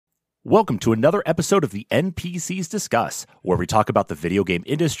Welcome to another episode of the NPCs Discuss, where we talk about the video game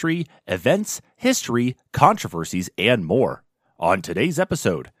industry, events, history, controversies, and more. On today's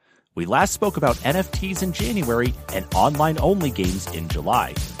episode, we last spoke about NFTs in January and online-only games in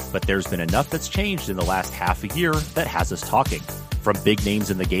July, but there's been enough that's changed in the last half a year that has us talking. From big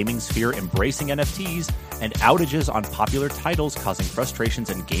names in the gaming sphere embracing NFTs and outages on popular titles causing frustrations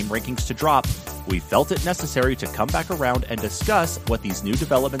and game rankings to drop, we felt it necessary to come back around and discuss what these new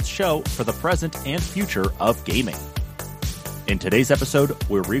developments show for the present and future of gaming. In today's episode,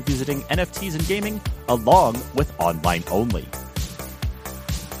 we're revisiting NFTs in gaming along with online only.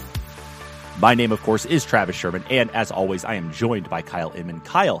 My name, of course, is Travis Sherman, and as always, I am joined by Kyle Inman.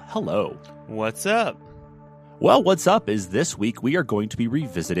 Kyle, hello. What's up? Well, what's up is this week we are going to be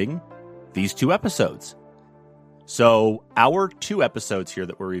revisiting these two episodes. So our two episodes here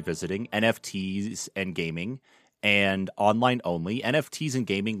that we're revisiting, NFTs and gaming and online only. NFTs and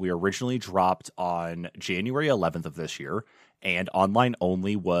gaming we originally dropped on January 11th of this year, and online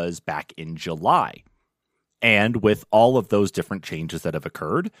only was back in July. And with all of those different changes that have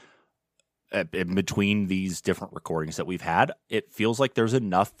occurred in between these different recordings that we've had, it feels like there's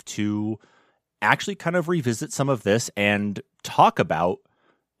enough to actually kind of revisit some of this and talk about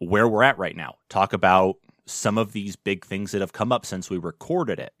where we're at right now. Talk about some of these big things that have come up since we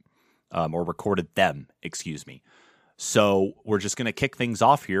recorded it, or recorded them, excuse me. So we're just going to kick things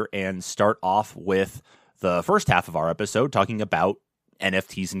off here and start off with the first half of our episode talking about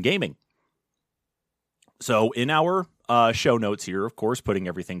NFTs and gaming. So in our show notes here, of course, putting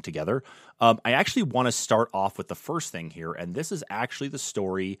everything together, I actually want to start off with the first thing here, and this is actually the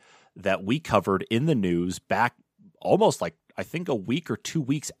story that we covered in the news back almost like, I think, a week or 2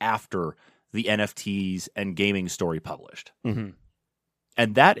 weeks after the NFTs and gaming story published. Mm-hmm.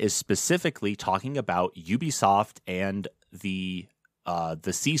 And that is specifically talking about Ubisoft and the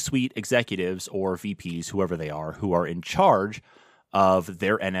C-suite executives or VPs, whoever they are, who are in charge of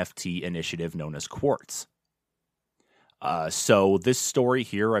their NFT initiative known as Quartz. So this story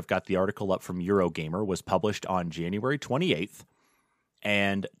here, I've got the article up from Eurogamer, was published on January 28th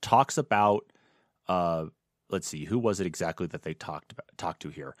and talks about, let's see, who was it exactly that they talked to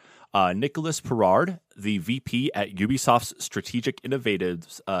here? Nicolas Perard, the VP at Ubisoft's Strategic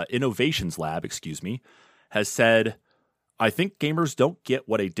Innovations Lab, has said, "I think gamers don't get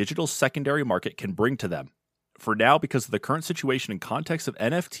what a digital secondary market can bring to them. For now, because of the current situation and context of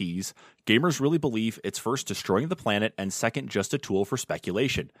NFTs, gamers really believe it's first destroying the planet and second just a tool for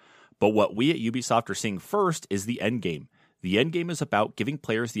speculation. But what we at Ubisoft are seeing first is the end game. The end game is about giving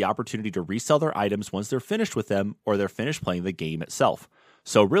players the opportunity to resell their items once they're finished with them or they're finished playing the game itself.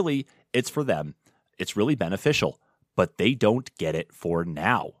 So really, it's for them. It's really beneficial, but they don't get it for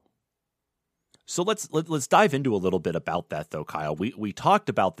now." So let's dive into a little bit about that, though, Kyle. We talked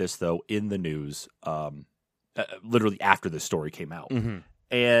about this, though, in the news literally after this story came out. Mm-hmm.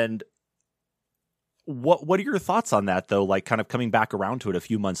 And what are your thoughts on that, though, like kind of coming back around to it a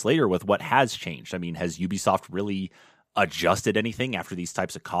few months later with what has changed? I mean, has Ubisoft really adjusted anything after these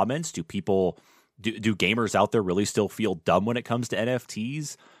types of comments? Do gamers out there really still feel dumb when it comes to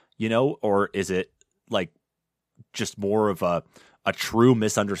NFTs, or is it like just more of a true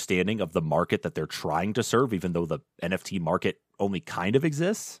misunderstanding of the market that they're trying to serve, even though the NFT market only kind of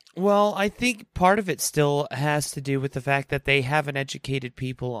exists? Well, I think part of it still has to do with the fact that they haven't educated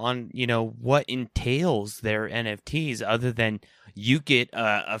people on, what entails their NFTs, other than you get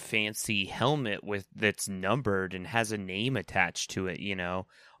a fancy helmet that's numbered and has a name attached to it,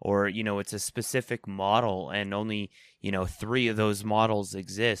 or, it's a specific model and only, 3 of those models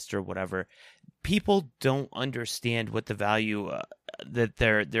exist or whatever. People don't understand what the value that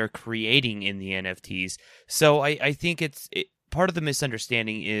they're creating in the NFTs. So I think part of the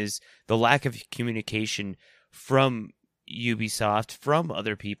misunderstanding is the lack of communication from Ubisoft, from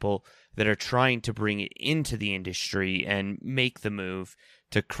other people that are trying to bring it into the industry and make the move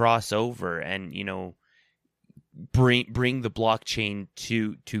to cross over and, bring the blockchain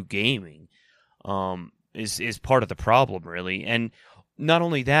to gaming, is part of the problem, really. And not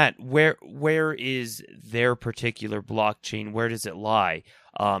only that, where is their particular blockchain? Where does it lie?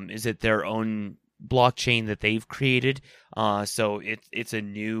 Is it their own blockchain that they've created? So it's a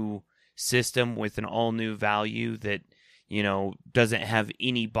new system with an all new value that doesn't have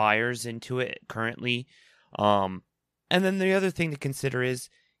any buyers into it currently. And then the other thing to consider is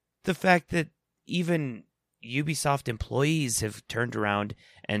the fact that even Ubisoft employees have turned around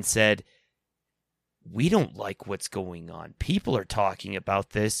and said, "We don't like what's going on. People are talking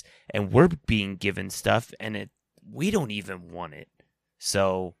about this, and we're being given stuff, and we don't even want it."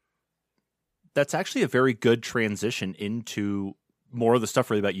 So that's actually a very good transition into more of the stuff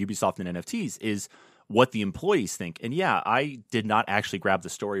really about Ubisoft and NFTs is what the employees think. And yeah, I did not actually grab the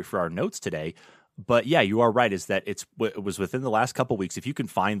story for our notes today, but yeah, you are right. Is that it was within the last couple of weeks. If you can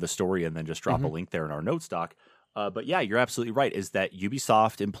find the story and then just drop a link there in our notes doc. But yeah, you're absolutely right. Is that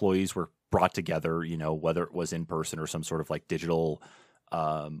Ubisoft employees were brought together, whether it was in person or some sort of like digital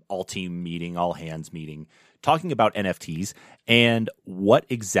all team meeting, all hands meeting, talking about NFTs and what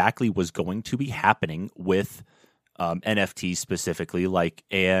exactly was going to be happening with NFTs specifically,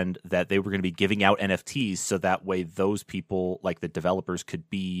 and that they were going to be giving out NFTs so that way those people, like the developers, could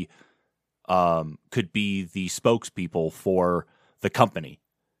be the spokespeople for the company,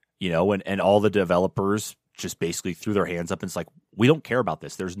 and all the developers just basically threw their hands up and it's like, we don't care about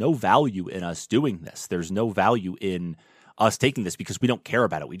this. There's no value in us doing this. There's no value in us taking this because we don't care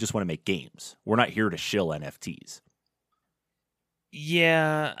about it. We just want to make games. We're not here to shill NFTs.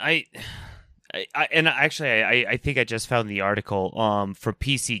 Yeah, I think I just found the article for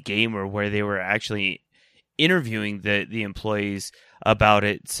PC Gamer where they were actually interviewing the employees about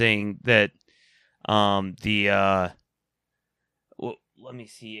it, saying that let me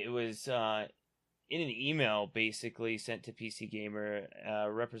see, it was in an email basically sent to PC Gamer.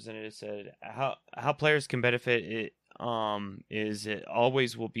 Representative said how players can benefit it is it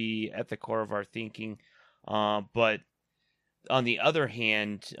always will be at the core of our thinking, but on the other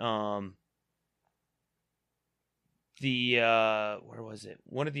hand, where was it?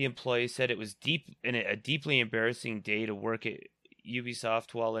 One of the employees said it was a deeply embarrassing day to work at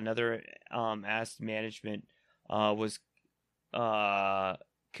Ubisoft, while another asked management was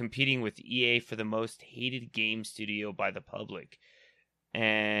competing with EA for the most hated game studio by the public,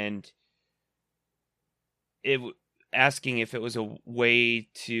 and asking if it was a way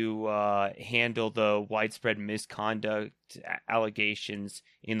to handle the widespread misconduct allegations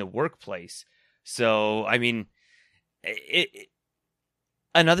in the workplace. So, I mean,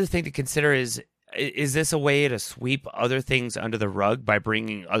 another thing to consider is this a way to sweep other things under the rug by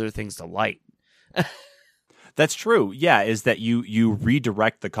bringing other things to light? That's true. Yeah, is that you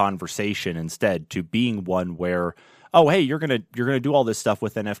redirect the conversation instead to being one where, oh, hey, you're gonna do all this stuff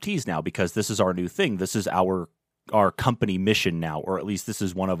with NFTs now because this is our new thing. This is our company mission now, or at least this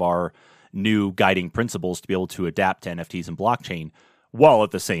is one of our new guiding principles to be able to adapt to NFTs and blockchain, while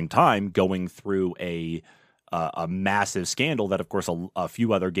at the same time going through a massive scandal that, of course, a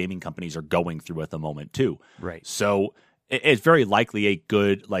few other gaming companies are going through at the moment too. Right. So it's very likely a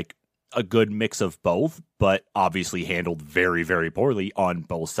good mix of both, but obviously handled very, very poorly on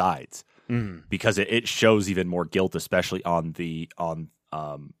both sides, because it shows even more guilt, especially on the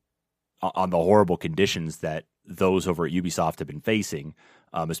horrible conditions that those over at Ubisoft have been facing,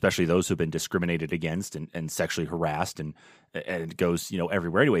 especially those who've been discriminated against and sexually harassed, and it goes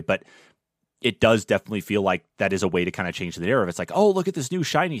everywhere anyway. But it does definitely feel like that is a way to kind of change the narrative. It's like, oh, look at this new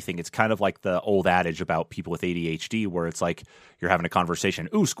shiny thing. It's kind of like the old adage about people with ADHD, where it's like you're having a conversation.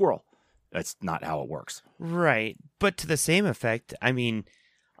 Ooh, squirrel. That's not how it works. Right. But to the same effect, I mean,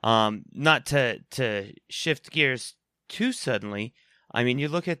 not to shift gears too suddenly, I mean, you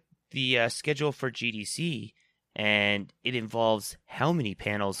look at the schedule for GDC, and it involves how many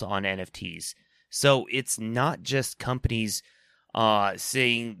panels on NFTs. So it's not just companies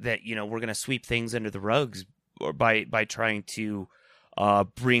saying that, we're going to sweep things under the rugs, or by trying to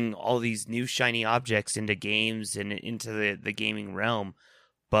bring all these new shiny objects into games and into the gaming realm,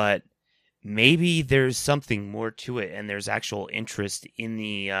 but maybe there's something more to it, and there's actual interest in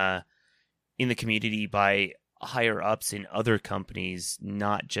the community by higher ups in other companies,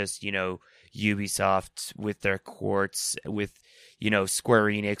 not just Ubisoft with their courts, with Square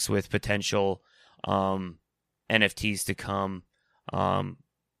Enix with potential NFTs to come.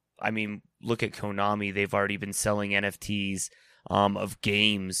 I mean, look at Konami; they've already been selling NFTs of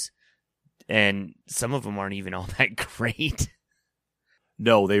games, and some of them aren't even all that great.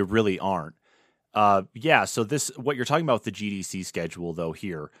 No, they really aren't. Yeah, so what you're talking about with the GDC schedule, though,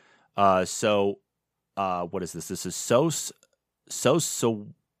 here. What is this? This is so.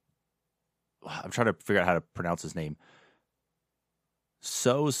 I'm trying to figure out how to pronounce his name.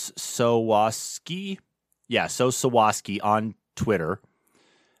 Sowaski. Yeah, Sowaski on Twitter.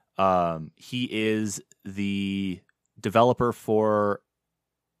 He is the developer for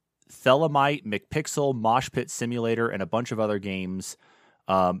Thelamite, McPixel, Mosh Pit Simulator, and a bunch of other games.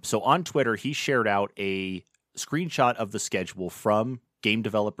 So on Twitter, he shared out a screenshot of the schedule from Game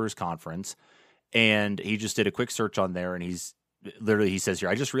Developers Conference, and he just did a quick search on there, and he says here,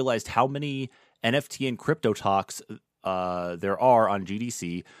 I just realized how many NFT and crypto talks there are on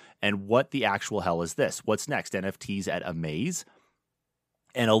GDC, and what the actual hell is this? What's next? NFTs at Amaze?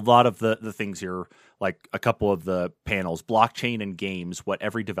 And a lot of the things here, like a couple of the panels, blockchain and games, what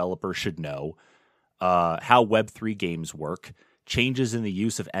every developer should know, how Web3 games work, changes in the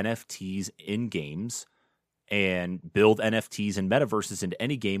use of NFTs in games, and build NFTs and metaverses into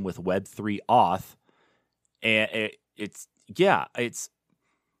any game with Web3 auth. And it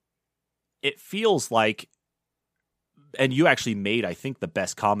feels like, and you actually made, I think, the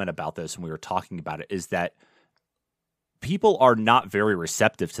best comment about this when we were talking about it, is that people are not very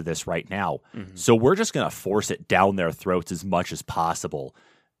receptive to this right now. Mm-hmm. So we're just going to force it down their throats as much as possible.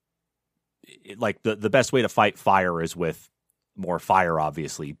 Like the best way to fight fire is with more fire,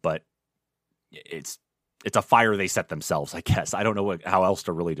 obviously, but it's a fire they set themselves, I guess. I don't know how else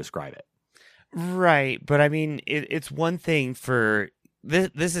to really describe it. Right, but I mean, it's one thing for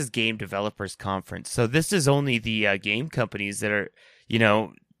this is Game Developers Conference, so this is only the game companies that are,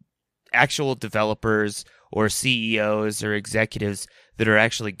 actual developers or CEOs or executives that are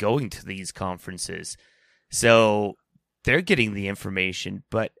actually going to these conferences. So they're getting the information,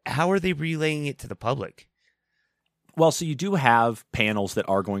 but how are they relaying it to the public? Well, so you do have panels that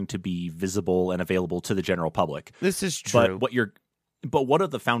are going to be visible and available to the general public. This is true. But one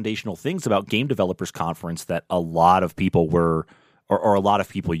of the foundational things about Game Developers Conference that a lot of people or a lot of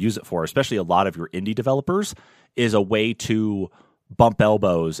people use it for, especially a lot of your indie developers, is a way to bump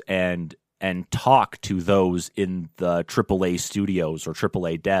elbows and talk to those in the AAA studios or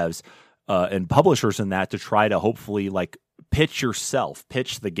AAA devs and publishers in that, to try to hopefully pitch yourself,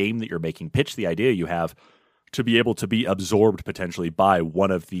 pitch the game that you're making, pitch the idea you have, to be able to be absorbed potentially by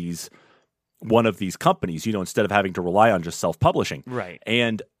one of these companies, instead of having to rely on just self-publishing. Right.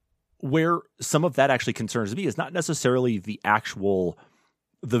 And where some of that actually concerns me is not necessarily the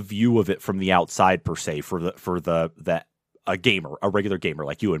view of it from the outside per se a gamer, a regular gamer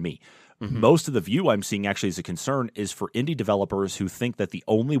like you and me. Mm-hmm. Most of the view I'm seeing actually as a concern is for indie developers who think that the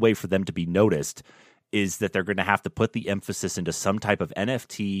only way for them to be noticed is that they're going to have to put the emphasis into some type of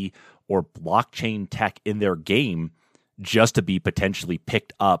NFT or blockchain tech in their game just to be potentially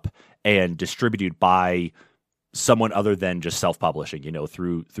picked up and distributed by someone other than just self-publishing,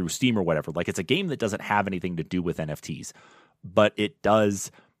 through Steam or whatever. Like, it's a game that doesn't have anything to do with NFTs, but it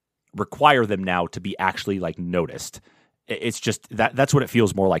does require them now to be actually noticed. It's just that's what it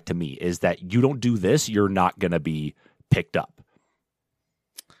feels more like to me, is that you don't do this, you're not going to be picked up.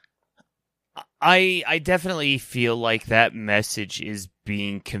 I definitely feel like that message is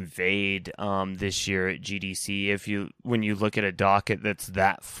being conveyed this year at GDC. When you look at a docket that's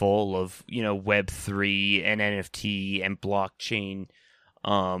that full of Web3 and NFT and blockchain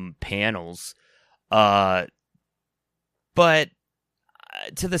panels, but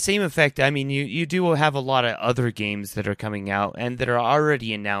to the same effect, I mean, you do have a lot of other games that are coming out and that are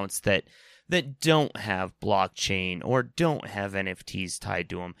already announced that don't have blockchain or don't have NFTs tied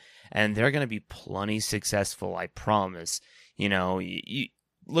to them, and they're going to be plenty successful, I promise. You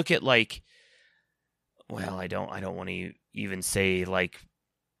look at I don't want to even say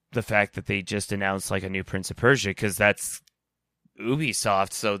the fact that they just announced a new Prince of Persia, because that's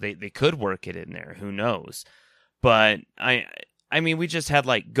Ubisoft, so they could work it in there. Who knows? But I mean, we just had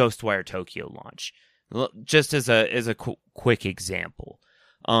Ghostwire Tokyo launch, just as a quick example.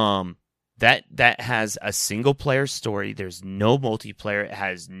 That has a single player story. There's no multiplayer. It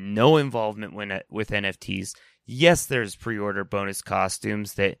has no involvement with NFTs. Yes, there's pre-order bonus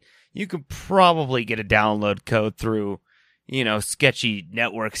costumes that you could probably get a download code through, sketchy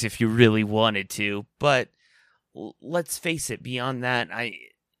networks if you really wanted to. But let's face it, beyond that,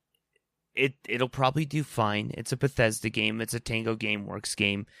 it'll probably do fine. It's a Bethesda game. It's a Tango Gameworks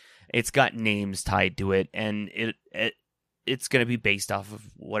game. It's got names tied to it, and it's going to be based off of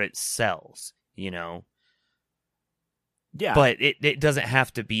what it sells, Yeah. But it doesn't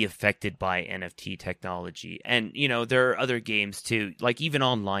have to be affected by NFT technology. And, there are other games too, even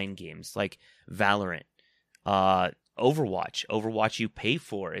online games like Valorant, Overwatch. Overwatch you pay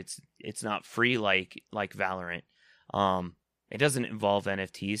for. It's not free like Valorant. It doesn't involve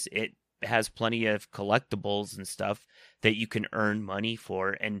NFTs. It has plenty of collectibles and stuff that you can earn money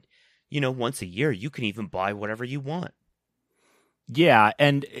for. And, once a year, you can even buy whatever you want. Yeah,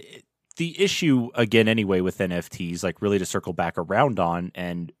 and the issue, again, anyway, with NFTs, really to circle back around on,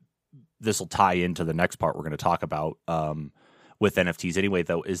 and this will tie into the next part we're going to talk about with NFTs anyway,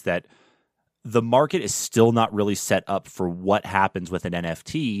 though, is that the market is still not really set up for what happens with an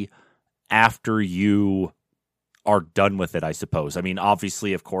NFT after you are done with it, I suppose. I mean,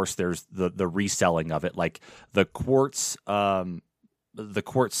 obviously, of course, there's the reselling of it, the quartz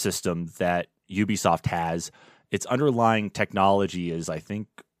system that Ubisoft has. Its underlying technology is, I think,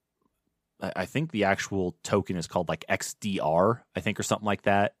 I think the actual token is called like XDR, I think, or something like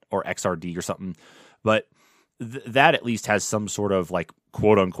that, or XRD or something. But that at least has some sort of like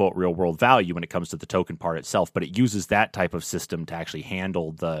quote unquote real world value when it comes to the token part itself. But it uses that type of system to actually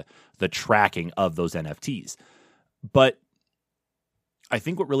handle the tracking of those NFTs. But I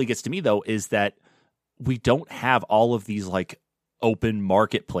think what really gets to me, though, is that we don't have all of these like open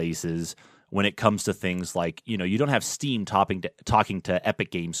marketplaces when it comes to things like, you don't have Steam talking to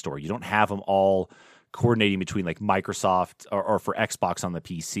Epic Game Store. You don't have them all coordinating between like Microsoft or for Xbox on the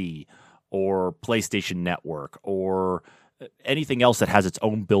PC or PlayStation Network or anything else that has its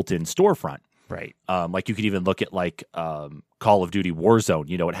own built-in storefront. Right. Like you could even look at like Call of Duty Warzone.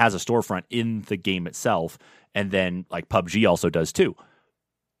 It has a storefront in the game itself, and then like PUBG also does too.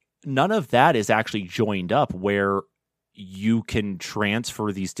 None of that is actually joined up where you can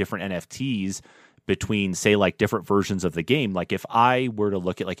transfer these different NFTs between, say, like different versions of the game. Like if I were to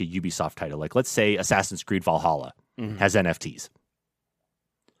look at like a Ubisoft title, like let's say Assassin's Creed Valhalla has NFTs.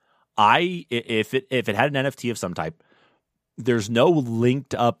 If it had an NFT of some type, there's no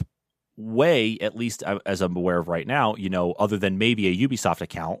linked up way, at least as I'm aware of right now, other than maybe a Ubisoft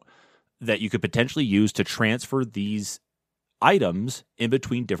account that you could potentially use to transfer these items in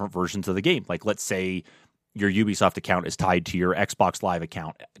between different versions of the game. Like let's say your Ubisoft account is tied to your Xbox Live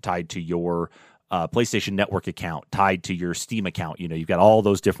account, tied to your PlayStation Network account, tied to your Steam account. You've got all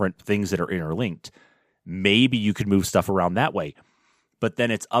those different things that are interlinked. Maybe you could move stuff around that way. But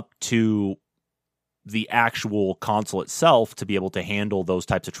then it's up to the actual console itself to be able to handle those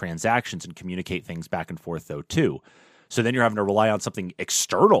types of transactions and communicate things back and forth, though, too. So then you're having to rely on something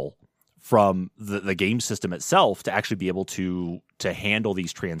external from the game system itself to actually be able to handle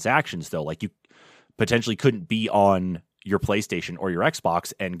these transactions, though. Like you potentially couldn't be on your PlayStation or your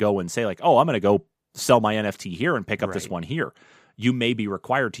Xbox and go and say like, oh, I'm going to go sell my NFT here and pick up this one here. You may be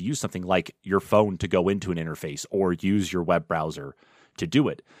required to use something like your phone to go into an interface or use your web browser to do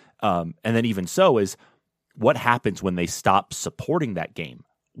it. And then even so is what happens when they stop supporting that game?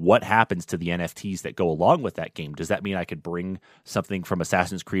 What happens to the NFTs that go along with that game? Does that mean I could bring something from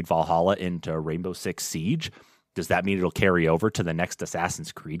Assassin's Creed Valhalla into Rainbow Six Siege? Does that mean it'll carry over to the next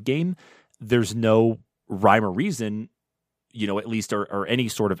Assassin's Creed game? There's no rhyme or reason, at least or any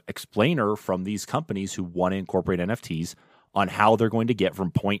sort of explainer from these companies who want to incorporate NFTs on how they're going to get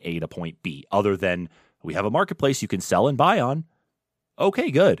from point A to point B, other than we have a marketplace you can sell and buy on.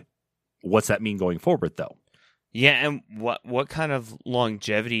 Okay, good. What's that mean going forward, though? Yeah, and what kind of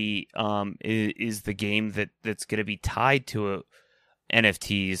longevity is the game that's going to be tied to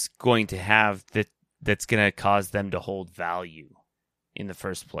NFTs going to have that's going to cause them to hold value in the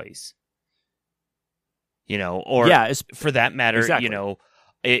first place? Or for that matter, exactly.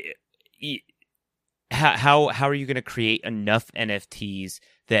 How are you going to create enough NFTs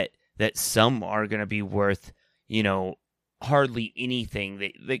that some are going to be worth, hardly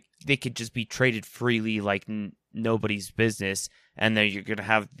anything? They could just be traded freely like nobody's business, and then you're going to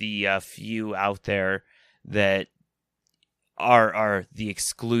have the few out there that are the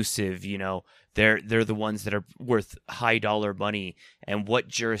exclusive. They're the ones that are worth high dollar money. And what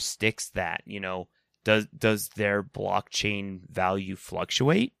jurisdicts that? Does their blockchain value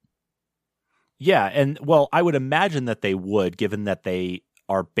fluctuate? Yeah, and well, I would imagine that they would, given that they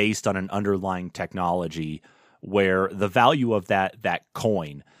are based on an underlying technology where the value of that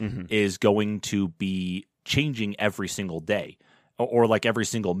coin is going to be changing every single day or like every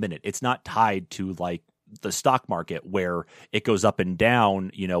single minute. It's not tied to like the stock market where it goes up and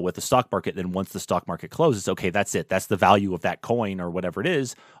down, with the stock market. Then once the stock market closes, okay, that's it. That's the value of that coin or whatever it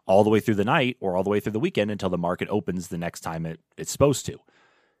is all the way through the night or all the way through the weekend until the market opens the next time it's supposed to.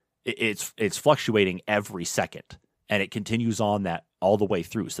 It's fluctuating every second, and it continues on that all the way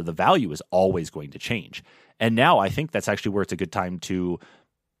through. So the value is always going to change. And now I think that's actually where it's a good time to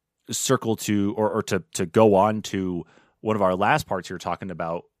circle to or to go on to one of our last parts here talking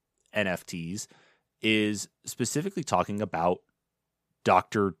about NFTs, is specifically talking about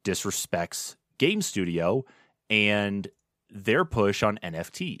Dr. Disrespect's game studio and their push on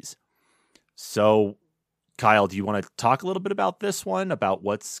NFTs. So Kyle, do you want to talk a little bit about this one, about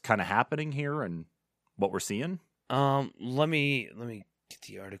what's kind of happening here and what we're seeing? Let me get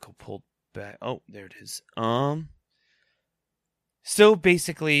the article pulled back. Oh, there it is. So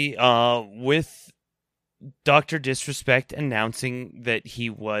basically, with Dr. Disrespect announcing that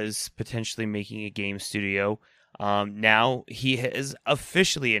he was potentially making a game studio, now he has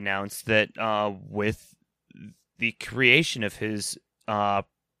officially announced that with the creation of his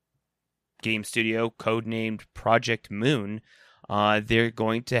game studio, codenamed Project Moon, they're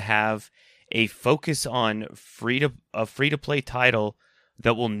going to have a focus on a free to play title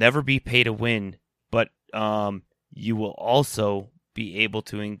that will never be pay to win, but you will also be able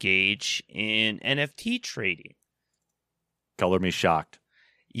to engage in NFT trading. Color me shocked.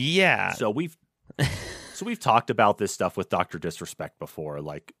 Yeah. So we've talked about this stuff with Dr. Disrespect before,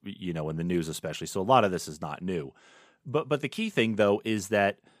 like, you know, in the news especially. So a lot of this is not new. But the key thing, though, is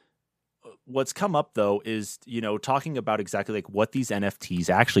that what's come up, though, is, you know, talking about exactly like what these NFTs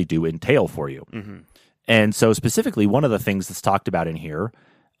actually do entail for you. Mm-hmm. And so specifically, one of the things that's talked about in here,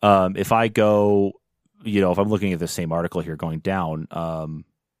 if I go, you know, if I'm looking at the same article here going down,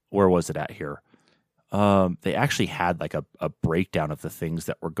 where was it at here? They actually had like a breakdown of the things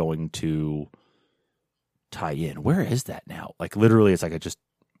that were going to tie in. Where is that now? Like literally, it's like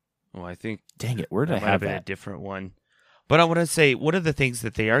I think. Dang it, where did I might have been that? A different one. But I want to say one of the things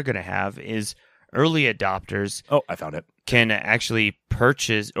that they are going to have is early adopters. Oh, I found it. Can actually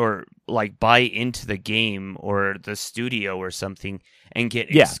purchase or like buy into the game or the studio or something and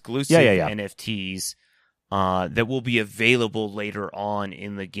get exclusive NFTs that will be available later on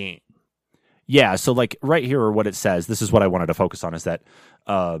in the game. Yeah, so like right here, what it says, this is what I wanted to focus on, is that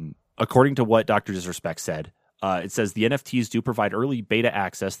according to what Dr. Disrespect said, it says the NFTs do provide early beta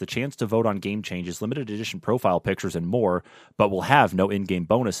access, the chance to vote on game changes, limited edition profile pictures, and more, but will have no in-game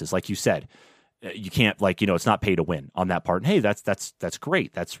bonuses. Like you said, you can't, like, you know, it's not pay to win on that part. And hey, that's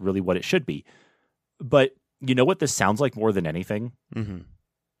great. That's really what it should be. But you know what this sounds like more than anything? Mm-hmm.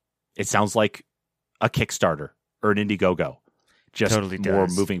 It sounds like a Kickstarter or an Indiegogo. Just totally more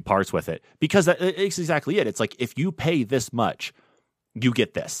moving parts with it. Because it's exactly it. It's like, if you pay this much, you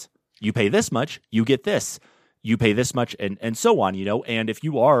get this. You pay this much, you get this. You pay this much, and so on, you know? And if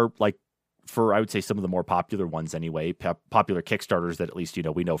you are, like, for, I would say, some of the more popular ones anyway, popular Kickstarters that at least, you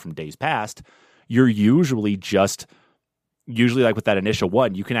know, we know from days past, you're usually like with that initial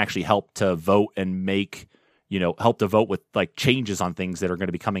one, you can actually help to vote and make, you know, help to vote with, like, changes on things that are going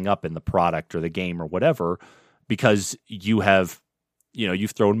to be coming up in the product or the game or whatever, because you have, you know,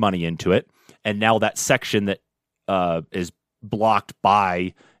 you've thrown money into it, and now that section that is blocked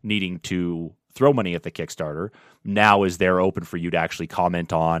by needing to throw money at the Kickstarter now is there open for you to actually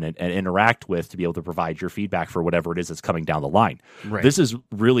comment on and interact with, to be able to provide your feedback for whatever it is that's coming down the line. Right. This is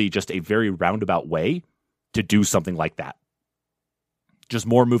really just a very roundabout way to do something like that. Just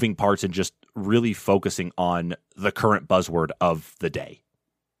more moving parts and just really focusing on the current buzzword of the day.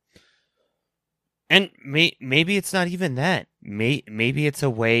 And maybe it's not even that. Maybe it's a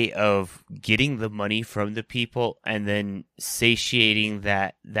way of getting the money from the people and then satiating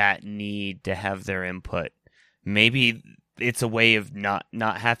that need to have their input. Maybe it's a way of not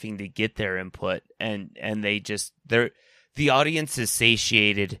having to get their input, and the audience is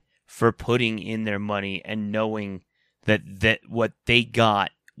satiated for putting in their money and knowing that what they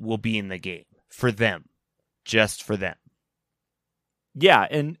got will be in the game for them, just for them. Yeah,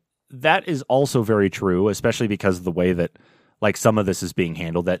 and that is also very true, especially because of the way that, like, some of this is being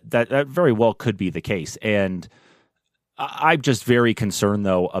handled, that very well could be the case. And I'm just very concerned,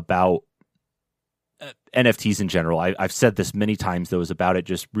 though, about NFTs in general. I've said this many times, though, is about it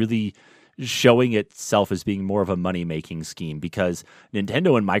just really showing itself as being more of a money-making scheme, because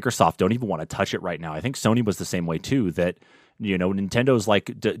Nintendo and Microsoft don't even want to touch it right now. I think Sony was the same way, too, that, you know, Nintendo's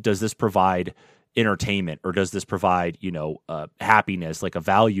like, does this provide entertainment, or does this provide, you know, happiness, like a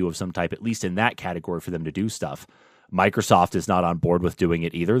value of some type, at least in that category for them to do stuff. Microsoft is not on board with doing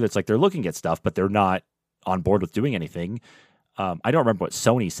it either. That's like, they're looking at stuff, but they're not on board with doing anything. I don't remember what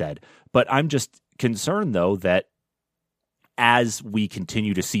Sony said, but I'm just concerned, though, that as we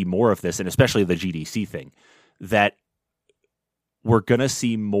continue to see more of this, and especially the GDC thing, that we're going to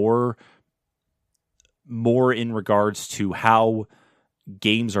see more in regards to how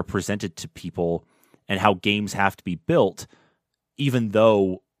games are presented to people and how games have to be built, even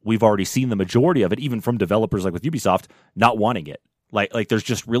though we've already seen the majority of it, even from developers like with Ubisoft, not wanting it. Like there's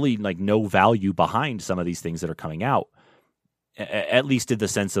just really like no value behind some of these things that are coming out, at least in the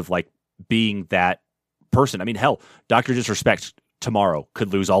sense of like being that person. I mean, hell, Dr. Disrespect tomorrow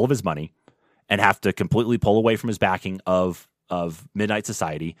could lose all of his money and have to completely pull away from his backing of Midnight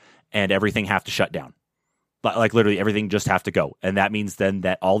Society, and everything have to shut down. Like literally everything just have to go. And that means then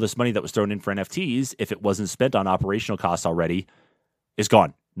that all this money that was thrown in for NFTs, if it wasn't spent on operational costs already, is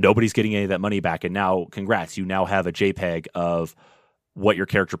gone. Nobody's getting any of that money back. And now, congrats, you now have a JPEG of what your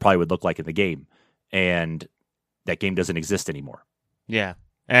character probably would look like in the game. And that game doesn't exist anymore. Yeah.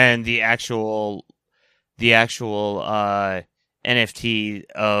 And the actual NFT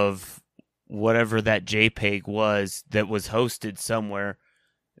of whatever that JPEG was that was hosted somewhere,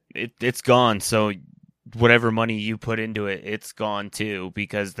 it's gone. So whatever money you put into it, it's gone too,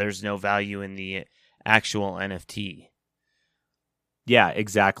 because there's no value in the actual NFT. Yeah,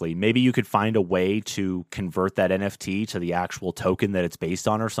 exactly. Maybe you could find a way to convert that NFT to the actual token that it's based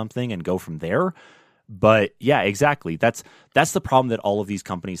on or something and go from there. But yeah, exactly. That's the problem that all of these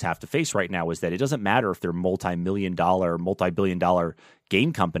companies have to face right now, is that it doesn't matter if they're multi-million dollar, multi-billion dollar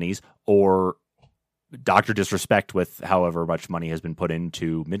game companies or Dr. Disrespect with however much money has been put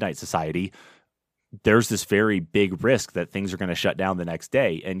into Midnight Society. There's this very big risk that things are going to shut down the next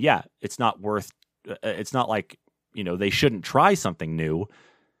day. And yeah, it's not like, they shouldn't try something new.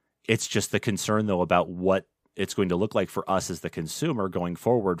 It's just the concern, though, about what it's going to look like for us as the consumer going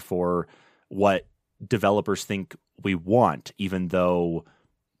forward for what developers think we want, even though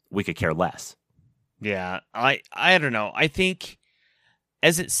we could care less. Yeah, I don't know. I think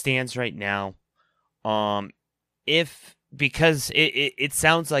as it stands right now, because it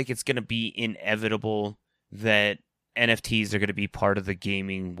sounds like it's going to be inevitable that NFTs are going to be part of the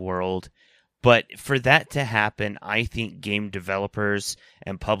gaming world. But for that to happen, I think game developers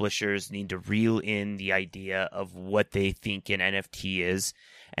and publishers need to reel in the idea of what they think an NFT is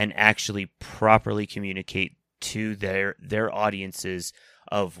and actually properly communicate to their audiences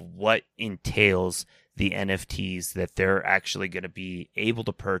of what entails the NFTs that they're actually going to be able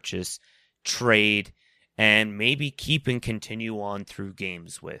to purchase, trade, and maybe keep and continue on through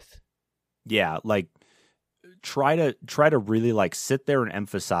games with. Yeah, like try to really like sit there and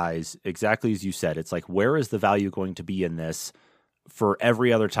emphasize exactly as you said. It's like, where is the value going to be in this for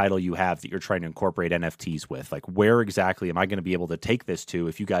every other title you have that you're trying to incorporate NFTs with? Like, where exactly am I going to be able to take this to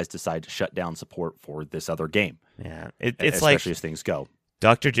if you guys decide to shut down support for this other game? Yeah, it's especially like as things go.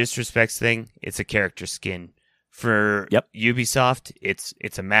 Dr. Disrespect's thing, it's a character skin. For Ubisoft,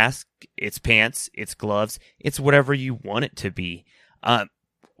 it's a mask, it's pants, it's gloves, it's whatever you want it to be.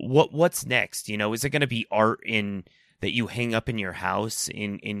 What's next? Is it going to be art that you hang up in your house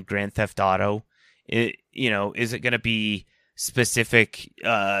in Grand Theft Auto? Is it going to be specific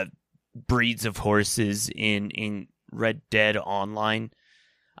breeds of horses in Red Dead Online?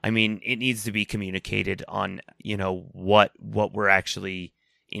 I mean, it needs to be communicated on, what we're actually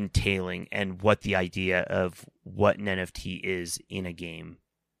entailing and what the idea of what an NFT is in a game.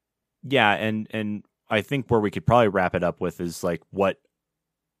 Yeah, and I think where we could probably wrap it up with is like what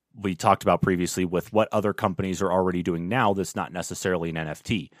we talked about previously with what other companies are already doing now that's not necessarily an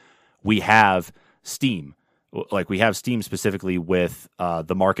NFT. We have Steam. Like we have Steam specifically with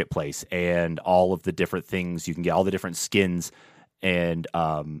the marketplace and all of the different things you can get, all the different skins and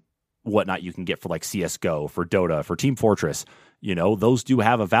whatnot you can get for like CSGO, for Dota, for Team Fortress. Those do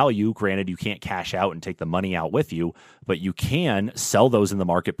have a value. Granted, you can't cash out and take the money out with you, but you can sell those in the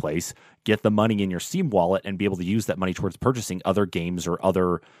marketplace, get the money in your Steam wallet, and be able to use that money towards purchasing other games or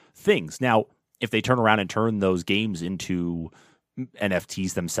other things. Now, if they turn around and turn those games into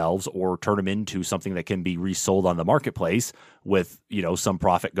NFTs themselves or turn them into something that can be resold on the marketplace with, some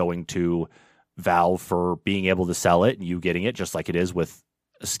profit going to Valve for being able to sell it and you getting it just like it is with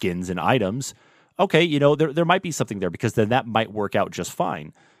skins and items, okay, there might be something there because then that might work out just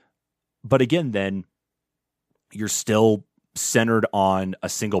fine. But again, then you're still centered on a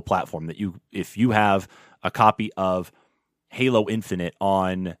single platform that if you have a copy of Halo Infinite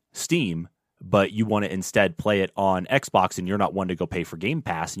on Steam, but you want to instead play it on Xbox and you're not one to go pay for Game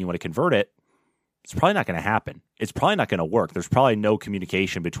Pass and you want to convert it, it's probably not going to happen. It's probably not going to work. There's probably no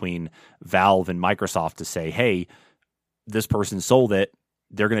communication between Valve and Microsoft to say, hey, this person sold it.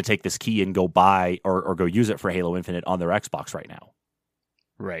 They're going to take this key and go buy or go use it for Halo Infinite on their Xbox right now.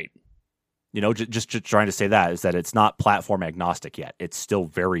 Right. Just trying to say that is that it's not platform agnostic yet. It's still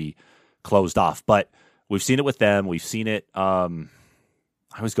very closed off. But we've seen it with them. We've seen it. I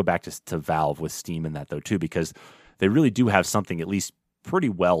always go back to Valve with Steam and that, though, too, because they really do have something at least pretty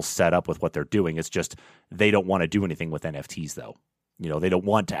well set up with what they're doing. It's just they don't want to do anything with NFTs, though. They don't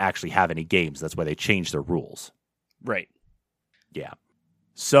want to actually have any games. That's why they changed their rules. Right. Yeah.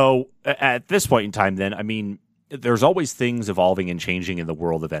 So at this point in time, then, I mean, there's always things evolving and changing in the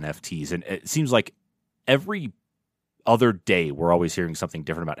world of NFTs. And it seems like every other day we're always hearing something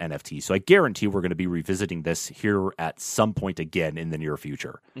different about NFTs. So I guarantee we're going to be revisiting this here at some point again in the near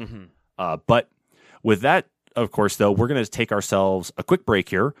future. Mm-hmm. But with that, of course, though, we're going to take ourselves a quick break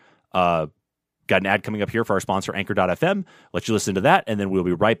here. Got an ad coming up here for our sponsor, Anchor.fm. Let you listen to that, and then we'll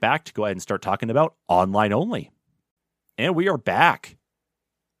be right back to go ahead and start talking about online only. And we are back.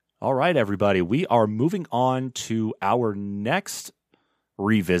 All right, everybody. We are moving on to our next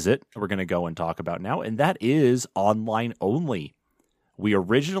revisit we're going to go and talk about now, and that is online only. We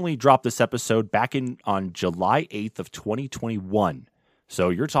originally dropped this episode back on July 8th of 2021. So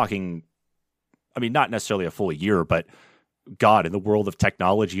you're talking, I mean, not necessarily a full year, but God, in the world of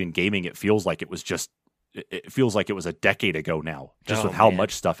technology and gaming, it feels like it was just it feels like it was a decade ago now, just Oh, with how man.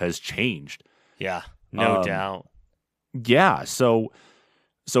 much stuff has changed. Yeah, no Um, doubt. Yeah, so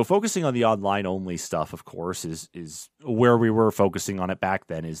focusing on the online only stuff, of course, is where we were focusing on it back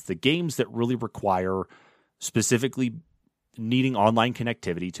then. Is the games that really require specifically needing online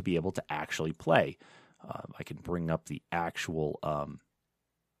connectivity to be able to actually play. I can bring up the actual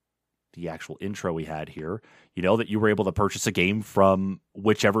intro we had here. You know that you were able to purchase a game from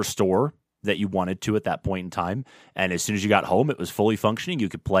whichever store that you wanted to at that point in time. And as soon as you got home, it was fully functioning. You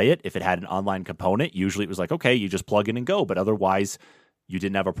could play it. If it had an online component, usually it was like, okay, you just plug in and go. But otherwise, you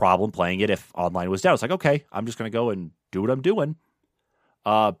didn't have a problem playing it if online was down. It's like, okay, I'm just going to go and do what I'm doing.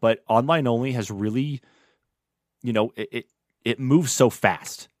 But online only has really, it moves so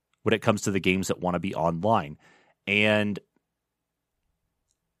fast when it comes to the games that want to be online. And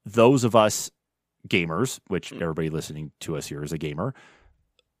those of us gamers, which everybody listening to us here is a gamer,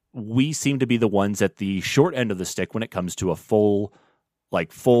 we seem to be the ones at the short end of the stick when it comes to a full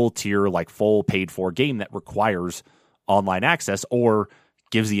tier, full paid for game that requires online access or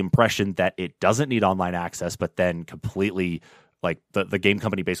gives the impression that it doesn't need online access, but then completely the game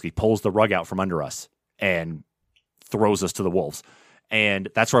company basically pulls the rug out from under us and throws us to the wolves. And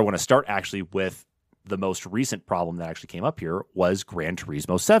that's where I want to start actually with the most recent problem that actually came up here was Gran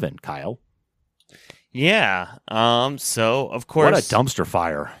Turismo 7, Kyle. Yeah. So of course, what a dumpster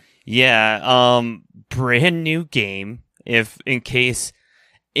fire. Yeah. Brand new game. If in case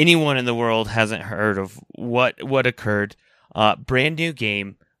anyone in the world hasn't heard of what occurred, brand new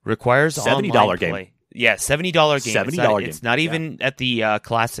game requires $70 online game. play. Yeah, $70 game. $70 game. It's not even at the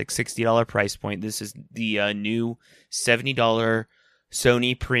classic $60 price point. This is the new $70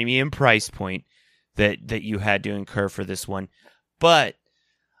 Sony premium price point that you had to incur for this one. But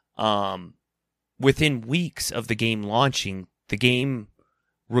within weeks of the game launching, the game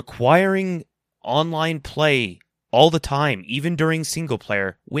requiring online play all the time, even during single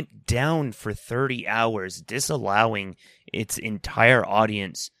player, went down for 30 hours, disallowing its entire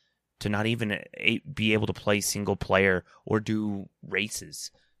audience to not even be able to play single player or do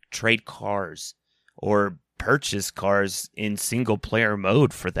races, trade cars, or purchase cars in single player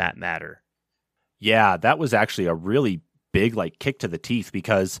mode for that matter. Yeah, that was actually a really big kick to the teeth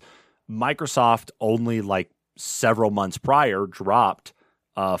because Microsoft only several months prior dropped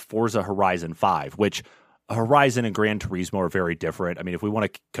Forza Horizon 5, which Horizon and Gran Turismo are very different. I mean, if we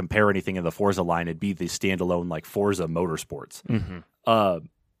want to compare anything in the Forza line, it'd be the standalone Forza Motorsports. Mm-hmm.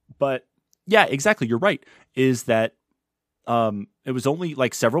 But yeah, exactly. You're right. Is that it was only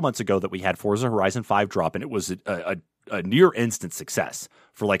several months ago that we had Forza Horizon 5 drop, and it was a near instant success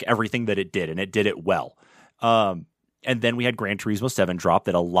for everything that it did, and it did it well. And then we had Gran Turismo 7 drop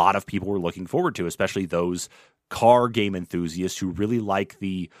that a lot of people were looking forward to, especially those car game enthusiasts who really like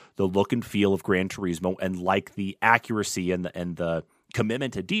the look and feel of Gran Turismo and like the accuracy and the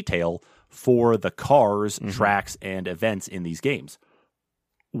commitment to detail for the cars, tracks, and events in these games.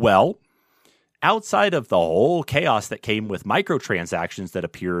 Well, outside of the whole chaos that came with microtransactions that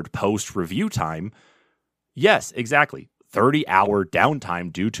appeared post-review time, yes, exactly, 30-hour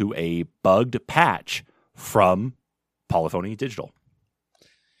downtime due to a bugged patch from Polyphony Digital.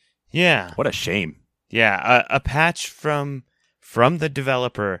 Yeah. What a shame. Yeah, a patch from the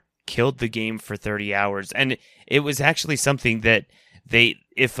developer killed the game for 30 hours. And it was actually something that they,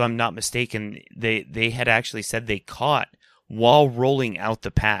 if I'm not mistaken, they had actually said they caught while rolling out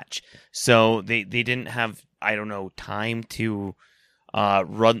the patch. So they didn't have, I don't know, time to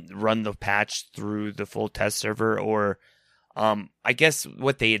run the patch through the full test server, or I guess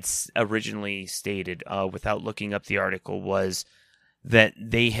what they had originally stated without looking up the article was that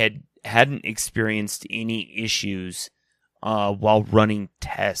they hadn't experienced any issues while running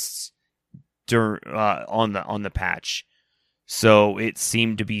tests on the patch. So it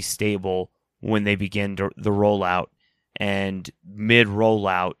seemed to be stable when they began the rollout, and mid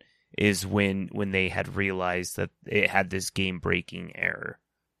rollout is when they had realized that it had this game-breaking error.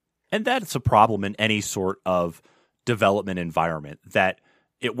 And that's a problem in any sort of development environment, that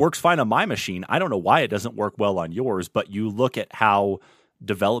it works fine on my machine. I don't know why it doesn't work well on yours, but you look at how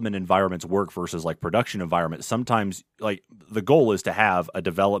development environments work versus production environments. Sometimes the goal is to have a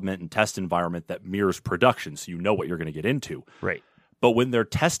development and test environment that mirrors production, so you know what you're going to get into. Right. But when they're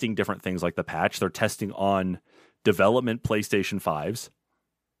testing different things like the patch, they're testing on development PlayStation 5s,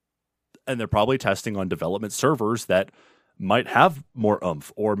 and they're probably testing on development servers that might have more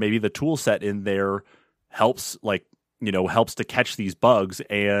oomph, or maybe the tool set in there helps to catch these bugs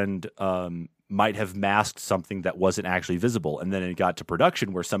and might have masked something that wasn't actually visible. And then it got to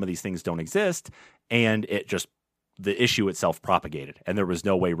production where some of these things don't exist, and the issue itself propagated, and there was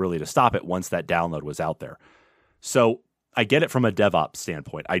no way really to stop it once that download was out there. So I get it from a DevOps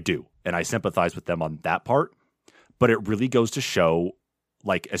standpoint. I do, and I sympathize with them on that part. But it really goes to show,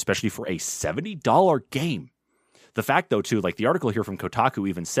 like, especially for a $70 game. The fact, though, too, like the article here from Kotaku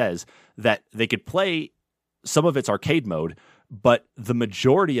even says that they could play some of its arcade mode, but the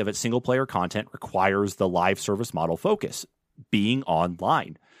majority of its single-player content requires the live service model focus, being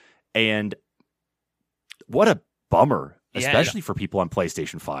online. And what a bummer, especially for people on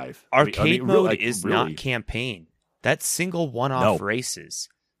PlayStation 5. Arcade mode is not campaign. That's single one-off races.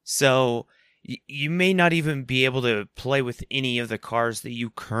 So you may not even be able to play with any of the cars that you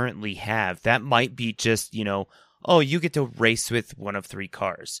currently have. That might be just, you get to race with one of 3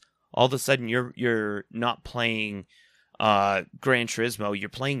 cars. All of a sudden, you're not playing Gran Turismo. You're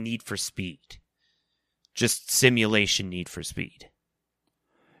playing Need for Speed. Just simulation Need for Speed.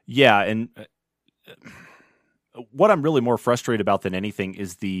 Yeah, and what I'm really more frustrated about than anything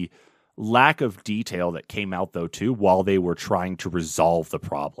is the lack of detail that came out, though, too, while they were trying to resolve the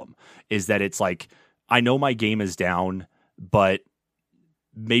problem. Is that it's like, I know my game is down, but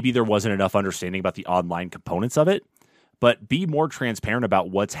maybe there wasn't enough understanding about the online components of it. But be more transparent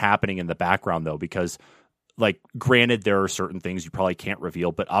about what's happening in the background, though, because, like, granted, there are certain things you probably can't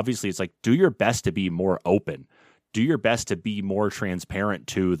reveal, but obviously it's like, do your best to be more open. Do your best to be more transparent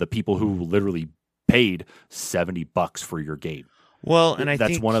to the people who literally paid $70 for your game. Well, and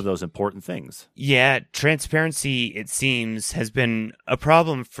that's one of those important things. Yeah, transparency, it seems, has been a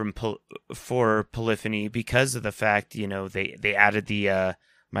problem for Polyphony because of the fact, they added the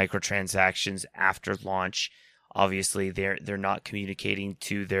microtransactions after launch. Obviously, they're not communicating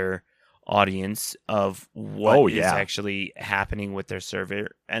to their audience of what is actually happening with their server,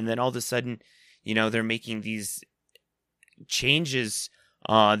 and then all of a sudden, they're making these changes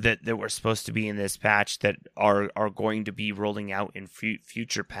that were supposed to be in this patch that are going to be rolling out in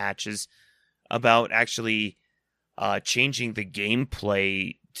future patches about actually changing the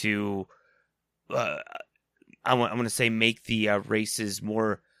gameplay to I want to say make the races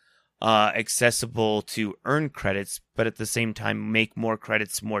more accessible to earn credits, but at the same time make more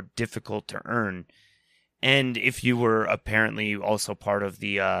credits more difficult to earn. And if you were apparently also part of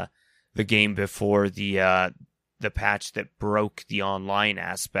the game before the patch that broke the online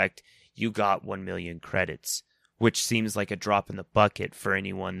aspect, you got 1 million credits, which seems like a drop in the bucket for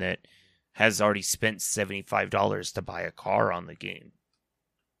anyone that has already spent $75 to buy a car on the game.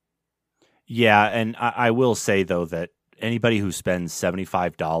 Yeah, and I will say, though, that anybody who spends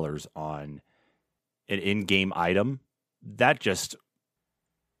 $75 on an in-game item, that just,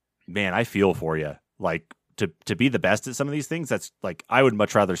 man, I feel for you. Like, to be the best at some of these things, that's like, I would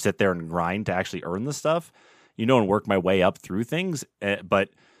much rather sit there and grind to actually earn the stuff, and work my way up through things. But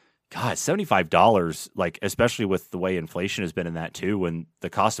God, $75, like, especially with the way inflation has been in that too, and the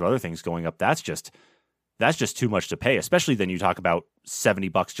cost of other things going up, that's just too much to pay. Especially then you talk about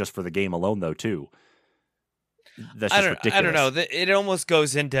 $70 just for the game alone, though, too. That's just ridiculous. I don't know. It almost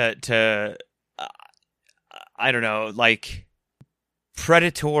goes into I don't know, like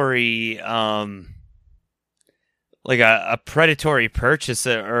predatory, like a predatory purchase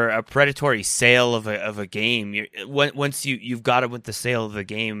or a predatory sale of a game. Once you've got them with the sale of the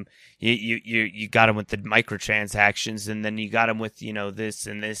game, you got them with the microtransactions, and then you got them with this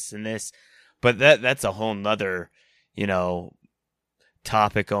and this and this. But that's a whole nother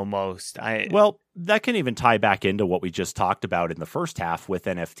topic almost. Well, that can even tie back into what we just talked about in the first half with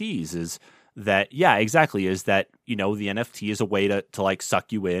NFTs. Is that exactly? Is that the NFT is a way to like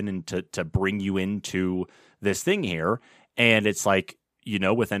suck you in and to bring you into this thing here. And it's like,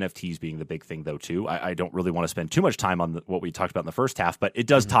 with NFTs being the big thing, though, too, I don't really want to spend too much time on what we talked about in the first half, but it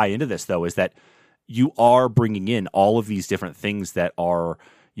does tie into this, though, is that you are bringing in all of these different things that are,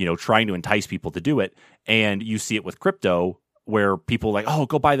 trying to entice people to do it. And you see it with crypto where people like, oh,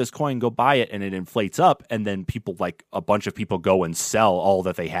 go buy this coin, go buy it. And it inflates up. And then people, like a bunch of people, go and sell all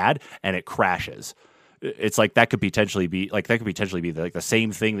that they had and it crashes. It's like that could potentially be like the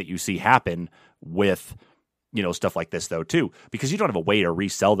same thing that you see happen with stuff like this, though, too, because you don't have a way to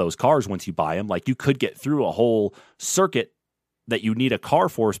resell those cars once you buy them. Like, you could get through a whole circuit that you need a car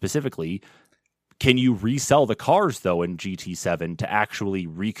for specifically. Can you resell the cars, though, in GT7 to actually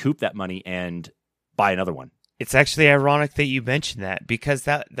recoup that money and buy another one? It's actually ironic that you mentioned that, because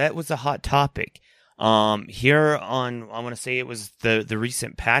that was a hot topic. Here on, I want to say it was the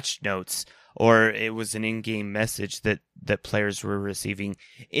recent patch notes, or it was an in-game message that players were receiving.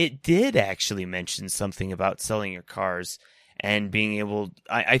 It did actually mention something about selling your cars and being able...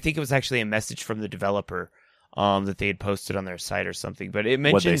 I think it was actually a message from the developer that they had posted on their site or something. But it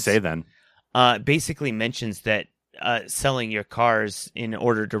mentions... What'd they say then? Basically mentions that selling your cars in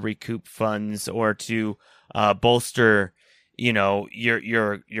order to recoup funds or to bolster,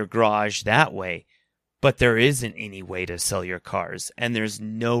 your garage that way. But there isn't any way to sell your cars, and there's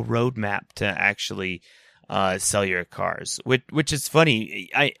no roadmap to actually sell your cars, which is funny.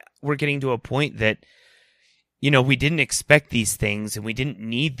 We're getting to a point that, we didn't expect these things and we didn't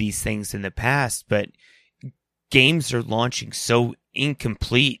need these things in the past, but games are launching so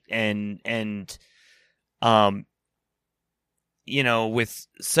incomplete and with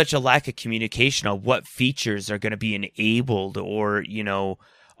such a lack of communication on what features are going to be enabled or,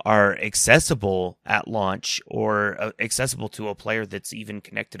 are accessible at launch or accessible to a player that's even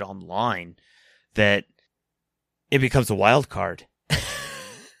connected online, that it becomes a wild card.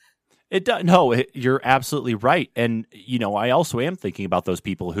 It does. No, you're absolutely right. And, I also am thinking about those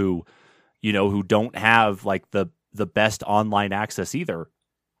people who don't have like the best online access either,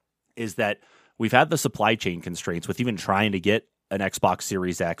 is that we've had the supply chain constraints with even trying to get an Xbox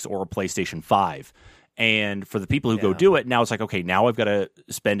Series X or a PlayStation 5. And for the people who go do it, now it's like, okay, now I've got to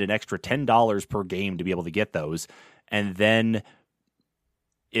spend an extra $10 per game to be able to get those. And then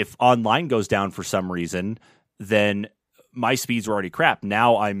if online goes down for some reason, then my speeds are already crap.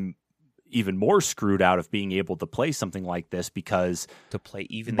 Now I'm even more screwed out of being able to play something like this, because to play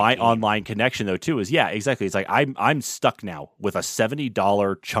even my online connection though too is exactly. It's like I'm stuck now with a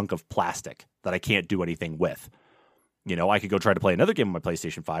 $70 chunk of plastic that I can't do anything with. I could go try to play another game on my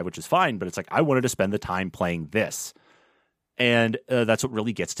PlayStation 5, which is fine, but it's like I wanted to spend the time playing this. And that's what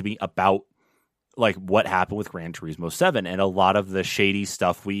really gets to me about like what happened with Gran Turismo 7 and a lot of the shady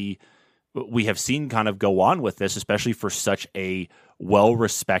stuff we have seen kind of go on with this, especially for such a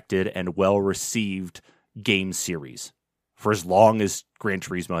well-respected and well-received game series for as long as Gran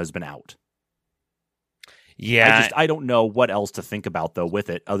Turismo has been out. Yeah. I don't know what else to think about, though, with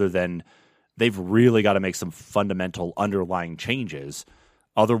it, other than they've really got to make some fundamental underlying changes.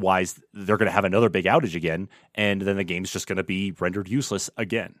 Otherwise, they're going to have another big outage again, and then the game's just going to be rendered useless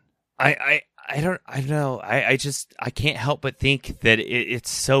again. I don't know. I can't help but think that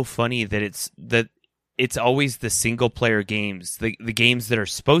it's so funny that it's always the single player games, the games that are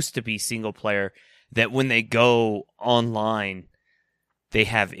supposed to be single player, that when they go online, they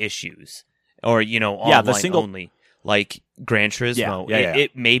have issues, or online only. Like Gran Turismo,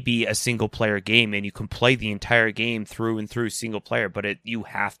 it may be a single player game, and you can play the entire game through and through single player, but you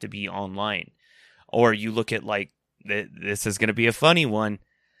have to be online. Or you look at like this is going to be a funny one.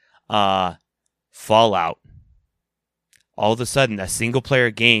 Fallout. All of a sudden, a single-player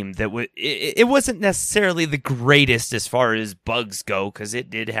game that it wasn't necessarily the greatest as far as bugs go, because it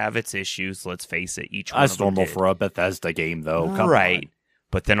did have its issues. Let's face it, each one. That's normal for a Bethesda game, though. Right,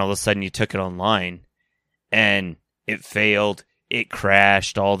 but then all of a sudden, you took it online, and it failed. It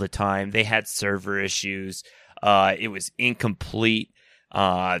crashed all the time. They had server issues. It was incomplete.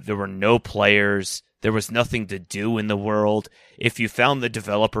 There were no players. There was nothing to do in the world. If you found the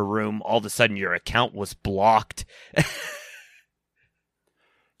developer room, all of a sudden your account was blocked.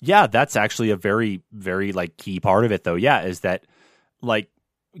 Yeah, that's actually a very, very like key part of it, though. Yeah, is that like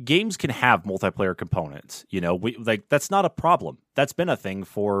games can have multiplayer components. That's not a problem. That's been a thing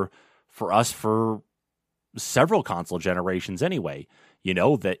for us for several console generations anyway.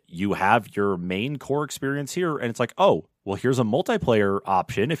 That you have your main core experience here, and it's like, oh, well, here's a multiplayer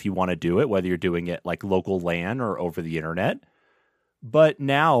option if you want to do it, whether you're doing it like local LAN or over the internet. But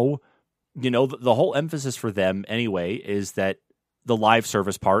now, the whole emphasis for them anyway is that the live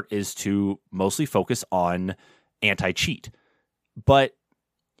service part is to mostly focus on anti-cheat. But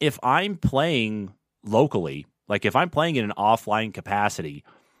if I'm playing locally, like if I'm playing in an offline capacity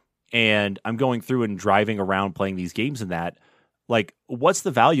and I'm going through and driving around playing these games and that, like, what's the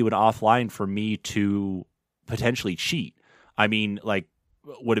value in offline for me to potentially cheat? I mean, like,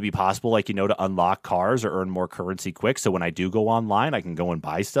 would it be possible, like, to unlock cars or earn more currency quick? So when I do go online, I can go and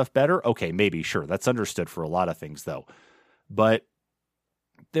buy stuff better? Okay, maybe, sure. That's understood for a lot of things, though. But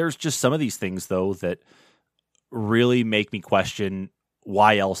there's just some of these things, though, that really make me question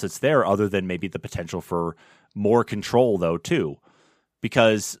why else it's there, other than maybe the potential for more control, though, too.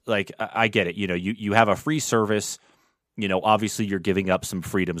 Because, like, I get it. You have a free service. Obviously you're giving up some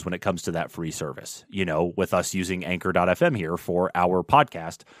freedoms when it comes to that free service. With us using Anchor.fm here for our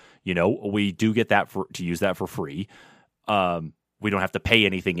podcast, we do get that to use that for free. We don't have to pay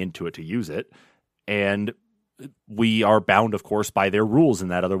anything into it to use it. And we are bound, of course, by their rules, and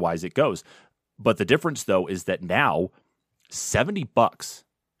that otherwise it goes. But the difference, though, is that now $70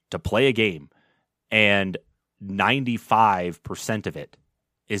 to play a game, and 95% of it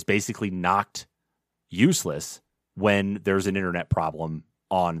is basically knocked useless when there's an internet problem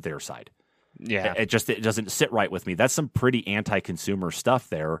on their side. Yeah. It doesn't sit right with me. That's some pretty anti-consumer stuff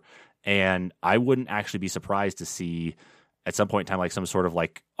there. And I wouldn't actually be surprised to see at some point in time, like some sort of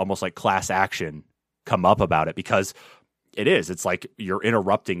like almost like class action come up about it, because it's like you're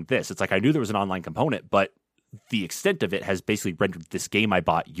interrupting this. It's like I knew there was an online component, but the extent of it has basically rendered this game I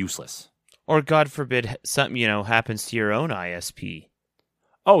bought useless. Or God forbid something, happens to your own ISP.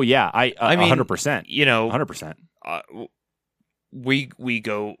 Oh yeah, I mean, 100%. 100%. We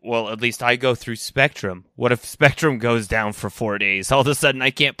go, well, at least I go through Spectrum. What if Spectrum goes down for 4 days? All of a sudden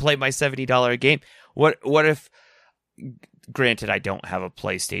I can't play my $70 game. What if, granted I don't have a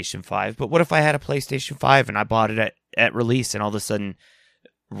PlayStation 5, but what if I had a PlayStation 5 and I bought it at release, and all of a sudden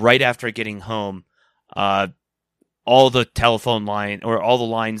right after getting home, all the telephone line or all the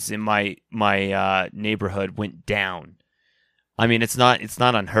lines in my neighborhood went down. I mean, it's not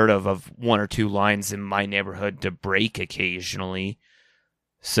unheard of one or two lines in my neighborhood to break occasionally.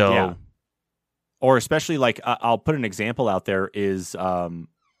 So, yeah. Or especially like I'll put an example out there is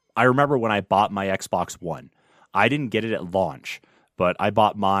I remember when I bought my Xbox One. I didn't get it at launch, but I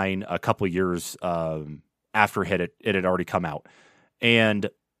bought mine a couple years after it had already come out. And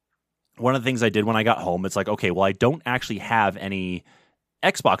one of the things I did when I got home, it's like, okay, well, I don't actually have any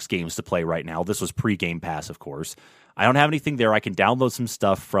Xbox games to play right now. This was pre-Game Pass, of course. I don't have anything there. I can download some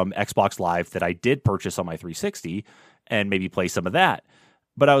stuff from Xbox Live that I did purchase on my 360 and maybe play some of that.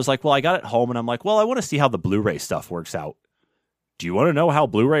 But I was like, well, I got it home, and I'm like, well, I want to see how the Blu-ray stuff works out. Do you want to know how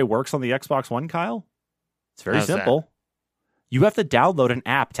Blu-ray works on the Xbox One, Kyle? It's very simple. That? You have to download an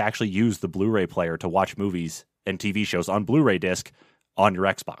app to actually use the Blu-ray player to watch movies and TV shows on Blu-ray disc on your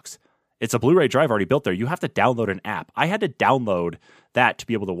Xbox. It's a Blu-ray drive already built there. You have to download an app. I had to download that to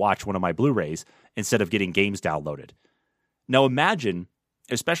be able to watch one of my Blu-rays instead of getting games downloaded. Now imagine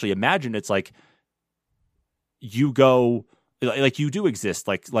it's like you go, like you do exist.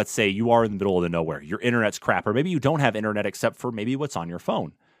 Like, let's say you are in the middle of the nowhere. Your internet's crap, or maybe you don't have internet except for maybe what's on your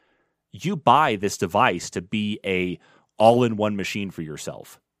phone. You buy this device to be a all-in-one machine for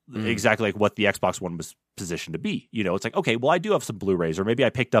yourself. Exactly like what the Xbox One was positioned to be. It's like, okay, well, I do have some Blu-rays, or maybe I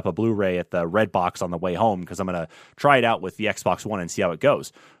picked up a Blu-ray at the Red Box on the way home because I'm going to try it out with the Xbox One and see how it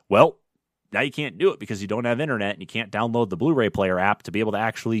goes. Well, now you can't do it because you don't have internet and you can't download the Blu-ray player app to be able to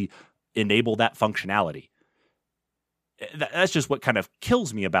actually enable that functionality. That's just what kind of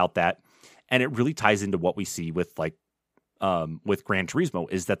kills me about that. And it really ties into what we see with with Gran Turismo,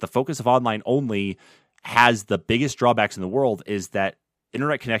 is that the focus of online only has the biggest drawbacks in the world, is that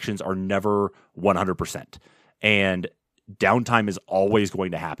internet connections are never 100%, and downtime is always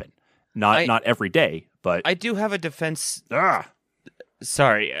going to happen. Not every day, but I do have a defense.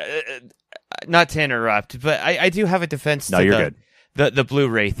 Sorry, not to interrupt, but I do have a defense. No, you're good. The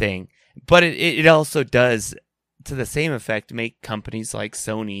Blu-ray thing, but it also does, to the same effect, make companies like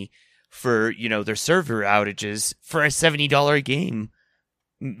Sony, for their server outages for a $70 game,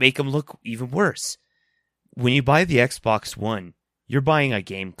 make them look even worse. When you buy the Xbox One, you're buying a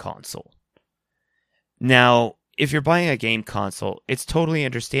game console. Now, if you're buying a game console, it's totally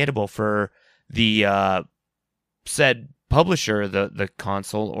understandable for the said publisher, the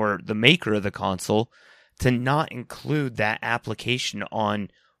console, or the maker of the console, to not include that application on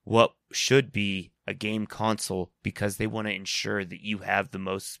what should be a game console, because they want to ensure that you have the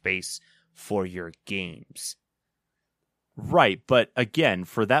most space for your games. Right, but again,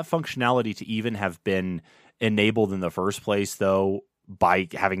 for that functionality to even have been enabled in the first place, though, by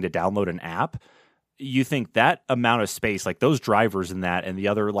having to download an app, you think that amount of space, like those drivers in that and the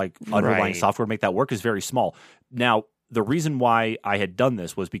other like underlying software to make that work, is very small. Now, the reason why I had done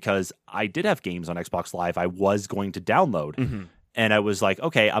this was because I did have games on Xbox Live I was going to download. Mm-hmm. And I was like,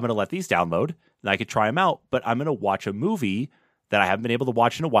 okay, I'm going to let these download and I could try them out, but I'm going to watch a movie that I haven't been able to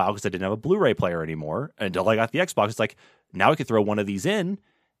watch in a while because I didn't have a Blu-ray player anymore until I got the Xbox. It's like, now I could throw one of these in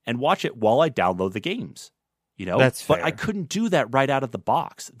and watch it while I download the games. That's fair. But I couldn't do that right out of the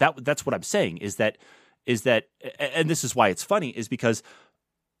box. That's what I'm saying is that, and this is why it's funny, is because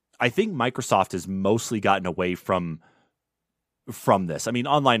I think Microsoft has mostly gotten away from this. I mean,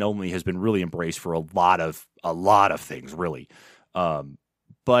 online only has been really embraced for a lot of things, really.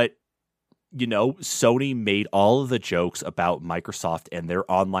 But Sony made all of the jokes about Microsoft and their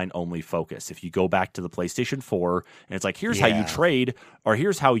online only focus. If you go back to the PlayStation 4 and it's like, here's how you trade, or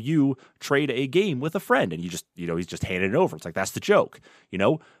here's how you trade a game with a friend, and you just, he's just handing it over. It's like, that's the joke,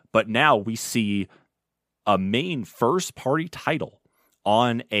 But now we see a main first party title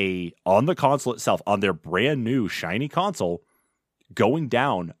on the console itself, on their brand new shiny console, going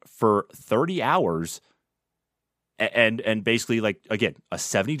down for 30 hours. And basically, like, again, a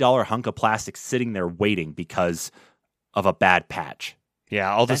 $70 hunk of plastic sitting there waiting because of a bad patch.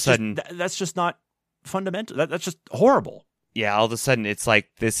 Yeah, all of a sudden... that's just not fundamental. That's just horrible. Yeah, all of a sudden it's like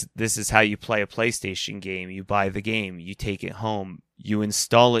this is how you play a PlayStation game. You buy the game, you take it home, you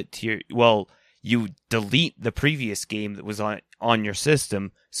install it to you delete the previous game that was on your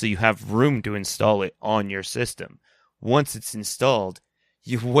system so you have room to install it on your system. Once it's installed,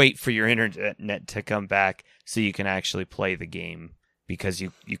 you wait for your internet to come back so you can actually play the game because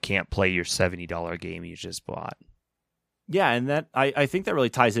you can't play your $70 game you just bought. Yeah, and that I think that really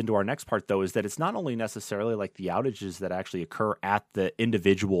ties into our next part, though, is that it's not only necessarily like the outages that actually occur at the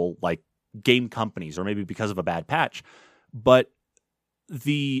individual like game companies or maybe because of a bad patch, but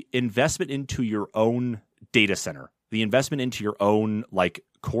the investment into your own data center, the investment into your own like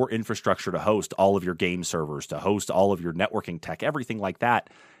core infrastructure to host all of your game servers, to host all of your networking tech, everything like that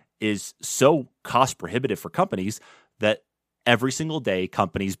is so cost prohibitive for companies that every single day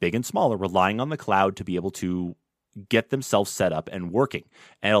companies big and small are relying on the cloud to be able to get themselves set up and working.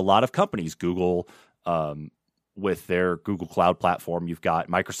 And a lot of companies, Google with their Google Cloud platform, you've got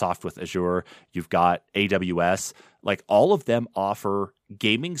Microsoft with Azure, you've got AWS, like all of them offer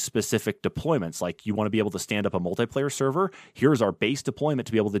gaming specific deployments. Like you want to be able to stand up a multiplayer server, here's our base deployment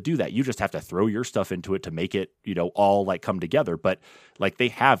to be able to do that. You just have to throw your stuff into it to make it, all like come together. But like they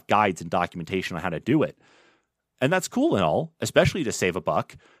have guides and documentation on how to do it. And that's cool and all, especially to save a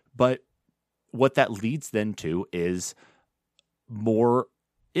buck. But what that leads then to is more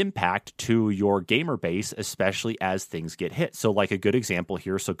impact to your gamer base, especially as things get hit. So like a good example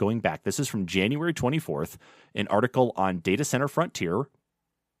here. So going back, this is from January 24th, an article on Data Center Frontier.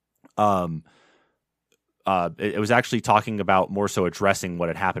 It was actually talking about more so addressing what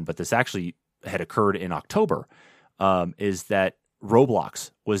had happened, but this actually had occurred in October, is that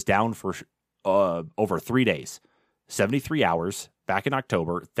Roblox was down for over 3 days, 73 hours back in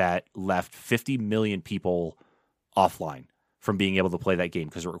October, that left 50 million people offline from being able to play that game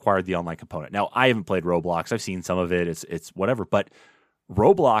because it required the online component. Now, I haven't played Roblox. I've seen some of it. It's whatever. But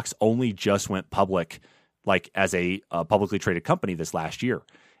Roblox only just went public like as a publicly traded company this last year.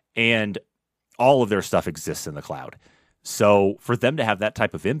 And all of their stuff exists in the cloud. So for them to have that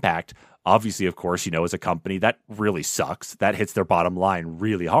type of impact, obviously, of course, as a company, that really sucks. That hits their bottom line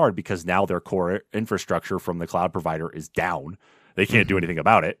really hard because now their core infrastructure from the cloud provider is down. They can't do anything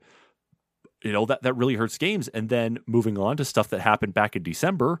about it. That really hurts games. And then moving on to stuff that happened back in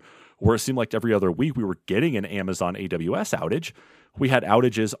December, where it seemed like every other week we were getting an Amazon AWS outage. We had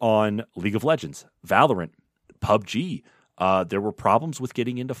outages on League of Legends, Valorant, PUBG. There were problems with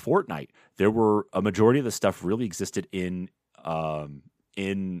getting into Fortnite. There were a majority of the stuff really existed in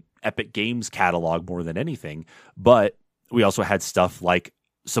Epic Games catalog more than anything. But we also had stuff like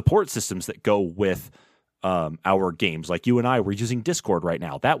support systems that go with our games. Like you and I were using Discord right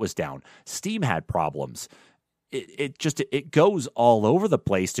now. That was down. Steam had problems. It goes all over the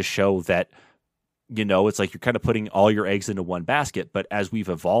place to show that, it's like you're kind of putting all your eggs into one basket. But as we've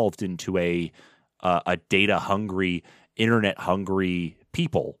evolved into a data hungry, internet hungry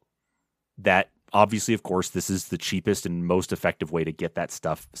people, that obviously, of course, this is the cheapest and most effective way to get that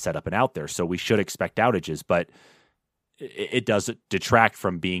stuff set up and out there. So we should expect outages, but it doesn't detract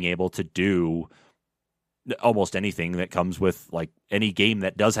from being able to do almost anything that comes with like any game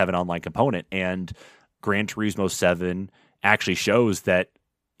that does have an online component. And Gran Turismo 7 actually shows that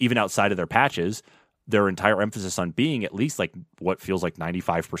even outside of their patches, their entire emphasis on being at least like what feels like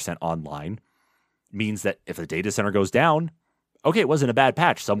 95% online means that if the data center goes down, okay, it wasn't a bad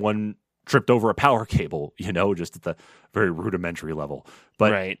patch. Someone tripped over a power cable, just at the very rudimentary level.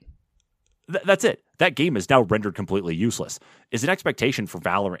 But right. That's it. That game is now rendered completely useless. Is an expectation for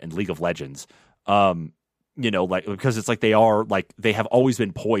Valorant and League of Legends. Because it's like they have always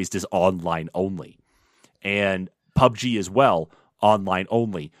been poised as online only, and PUBG as well, online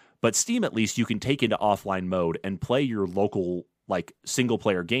only. But Steam, at least, you can take into offline mode and play your local like single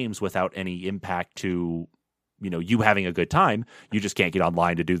player games without any impact to, you having a good time. You just can't get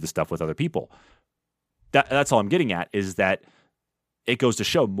online to do the stuff with other people. That's all I'm getting at, is that it goes to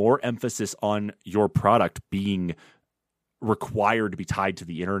show more emphasis on your product being required to be tied to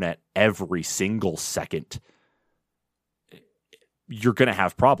the internet every single second. You're going to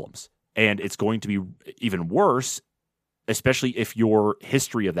have problems, and it's going to be even worse, especially if your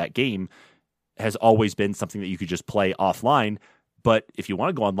history of that game has always been something that you could just play offline. But if you want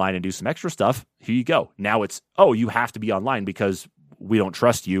to go online and do some extra stuff, here you go. Now it's, you have to be online because we don't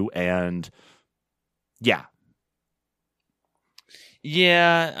trust you. And yeah.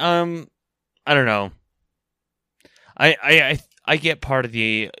 Yeah. I don't know. I get part of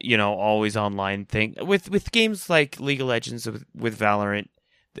the always online thing with games like League of Legends, with Valorant.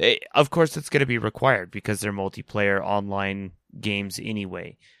 Of course, it's going to be required because they're multiplayer online games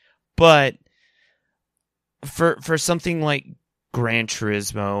anyway. But for something like Gran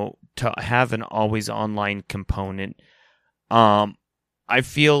Turismo to have an always online component, I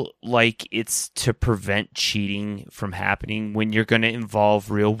feel like it's to prevent cheating from happening when you're going to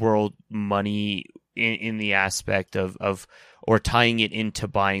involve real world money in the aspect of or tying it into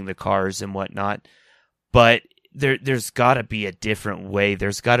buying the cars and whatnot. But there's got to be a different way.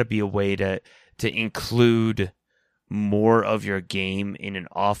 There's got to be a way to include more of your game in an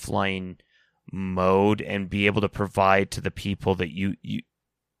offline mode and be able to provide to the people that you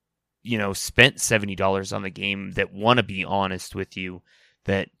spent $70 on the game, that want to be honest with you,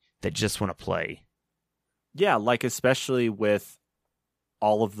 that just want to play. Yeah, like especially with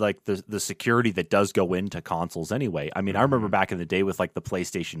all of like the security that does go into consoles anyway. I mean, I remember back in the day with like the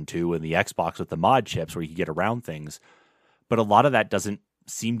PlayStation 2 and the Xbox with the mod chips where you could get around things, but a lot of that doesn't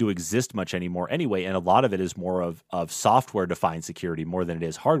seem to exist much anymore anyway, and a lot of it is more of software defined security more than it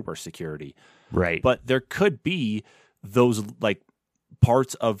is hardware security. Right. But there could be those like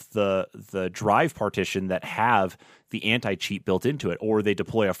parts of the drive partition that have the anti-cheat built into it, or they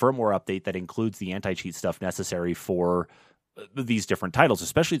deploy a firmware update that includes the anti-cheat stuff necessary for these different titles,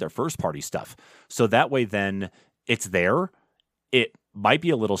 especially their first party stuff. So that way then it's there. It might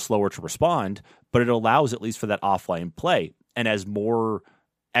be a little slower to respond, but it allows at least for that offline play. And as more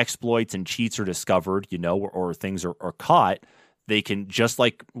exploits and cheats are discovered, or things are caught, they can, just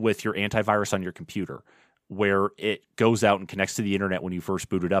like with your antivirus on your computer, where it goes out and connects to the internet when you first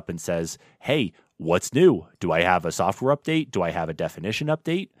boot it up and says, hey, what's new? Do I have a software update? Do I have a definition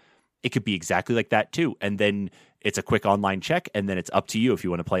update? It could be exactly like that too. And then it's a quick online check, and then it's up to you if you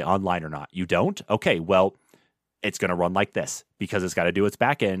want to play online or not. You don't? Okay, well, it's going to run like this because it's got to do its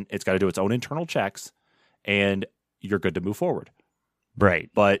back end. It's got to do its own internal checks, and you're good to move forward. Right.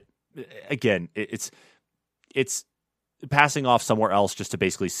 But again, it's passing off somewhere else just to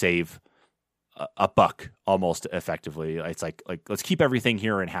basically save a buck almost effectively. It's like let's keep everything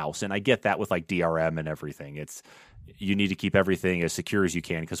here in house. And I get that with like DRM and everything. You need to keep everything as secure as you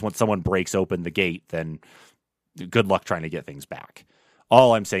can, because once someone breaks open the gate, then good luck trying to get things back.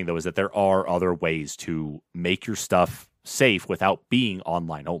 All I'm saying though is that there are other ways to make your stuff safe without being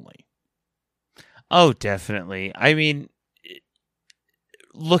online only. Oh, definitely. I mean,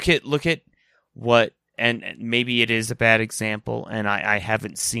 look at what, and maybe it is a bad example, and I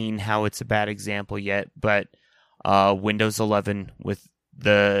haven't seen how it's a bad example yet, but Windows 11 with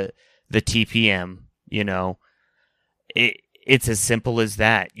the TPM, it's as simple as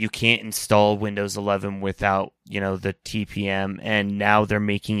that. You can't install Windows 11 without, the TPM, and now they're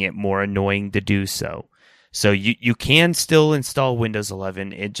making it more annoying to do so. So you can still install Windows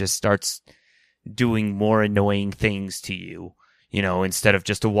 11, it just starts doing more annoying things to you. Instead of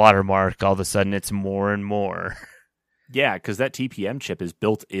just a watermark, all of a sudden it's more and more. Yeah, because that TPM chip is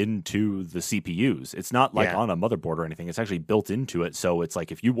built into the CPUs. It's not like on a motherboard or anything. It's actually built into it. So it's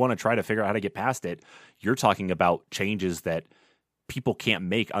like if you want to try to figure out how to get past it, you're talking about changes that people can't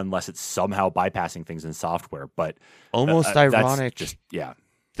make unless it's somehow bypassing things in software. But almost ironic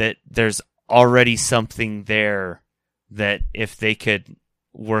that there's already something there that if they could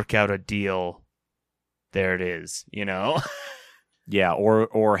work out a deal, there it is, Yeah,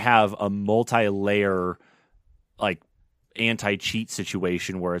 or have a multi-layer like anti-cheat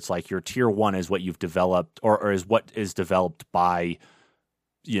situation where it's like your tier 1 is what you've developed or is what is developed by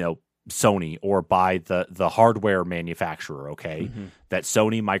Sony or by the hardware manufacturer, okay? Mm-hmm. That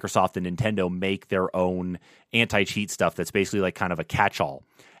Sony, Microsoft, and Nintendo make their own anti-cheat stuff that's basically like kind of a catch-all.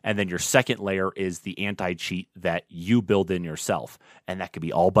 And then your second layer is the anti-cheat that you build in yourself. And that could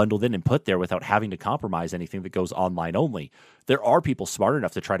be all bundled in and put there without having to compromise anything that goes online only. There are people smart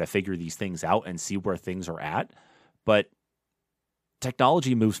enough to try to figure these things out and see where things are at. But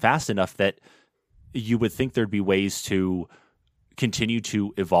technology moves fast enough that you would think there'd be ways to continue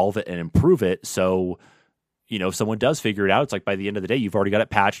to evolve it and improve it. So, if someone does figure it out, it's like by the end of the day, you've already got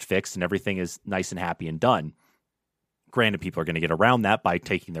it patched, fixed, and everything is nice and happy and done. Granted, people are going to get around that by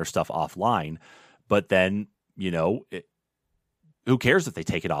taking their stuff offline, but then, who cares if they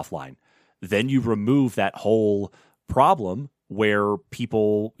take it offline? Then you remove that whole problem where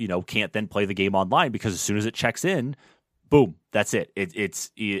people, can't then play the game online because as soon as it checks in, boom, that's it.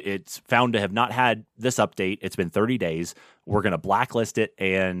 It's found to have not had this update. It's been 30 days. We're going to blacklist it,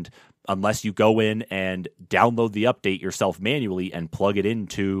 and unless you go in and download the update yourself manually and plug it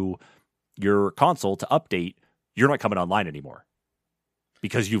into your console to update, you're not coming online anymore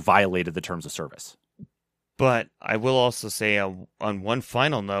because you violated the terms of service. But I will also say on one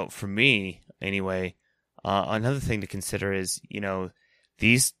final note for me, anyway, another thing to consider is,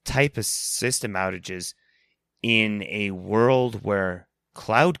 these type of system outages in a world where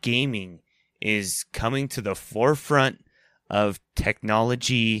cloud gaming is coming to the forefront of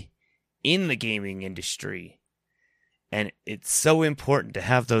technology in the gaming industry, and it's so important to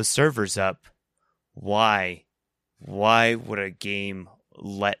have those servers up. Why would a game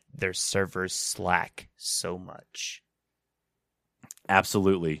let their servers slack so much?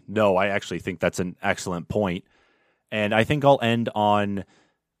 Absolutely. No, I actually think that's an excellent point. And I think I'll end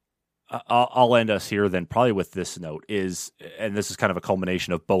us here then probably with this note is, and this is kind of a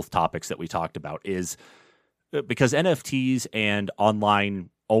culmination of both topics that we talked about, is because NFTs and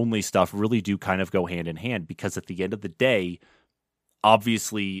online only stuff really do kind of go hand in hand, because at the end of the day,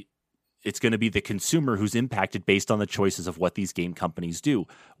 obviously it's going to be the consumer who's impacted based on the choices of what these game companies do,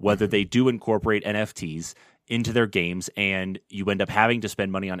 whether they do incorporate NFTs into their games and you end up having to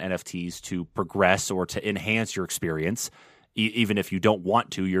spend money on NFTs to progress or to enhance your experience. Even if you don't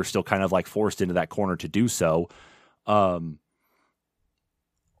want to, you're still kind of like forced into that corner to do so.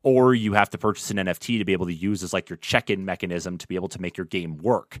 Or you have to purchase an NFT to be able to use as like your check-in mechanism to be able to make your game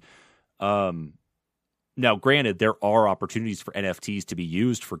work. Now, granted, there are opportunities for NFTs to be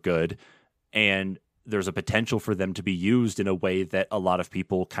used for good, and there's a potential for them to be used in a way that a lot of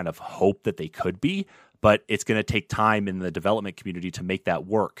people kind of hope that they could be, but it's going to take time in the development community to make that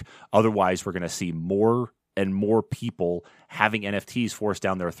work. Otherwise, we're going to see more and more people having NFTs forced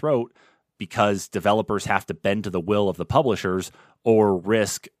down their throat because developers have to bend to the will of the publishers or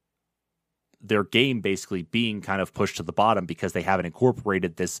risk their game basically being kind of pushed to the bottom because they haven't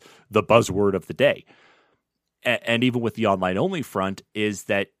incorporated the buzzword of the day. And even with the online only front is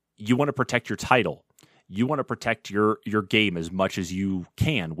that you want to protect your title. You want to protect your game as much as you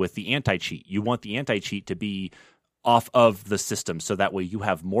can with the anti-cheat. You want the anti-cheat to be off of the system so that way you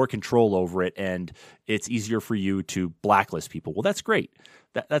have more control over it and it's easier for you to blacklist people. Well, that's great.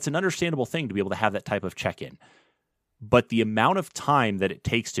 That's an understandable thing to be able to have that type of check-in. But the amount of time that it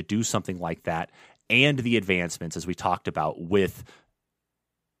takes to do something like that and the advancements, as we talked about with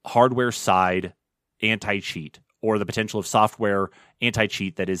hardware side anti-cheat or the potential of software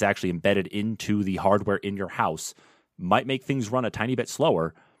anti-cheat that is actually embedded into the hardware in your house might make things run a tiny bit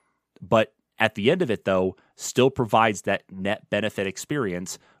slower. But at the end of it, though, still provides that net benefit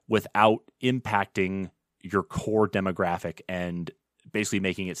experience without impacting your core demographic and basically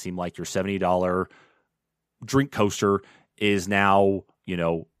making it seem like your $70 drink coaster is now,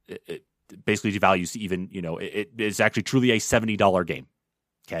 it basically devalues even, it is actually truly a $70 game.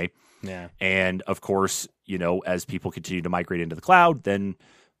 Okay. Yeah. And of course, as people continue to migrate into the cloud, then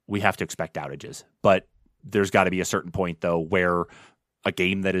we have to expect outages. But there's got to be a certain point, though, where a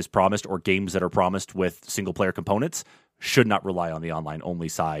game that is promised or games that are promised with single player components should not rely on the online only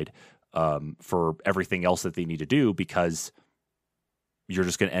side for everything else that they need to do, because you're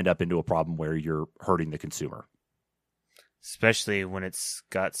just going to end up into a problem where you're hurting the consumer. Especially when it's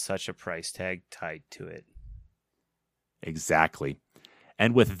got such a price tag tied to it. Exactly.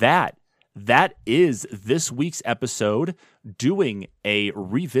 And with that is this week's episode, doing a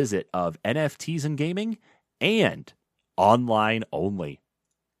revisit of NFTs in gaming and online only.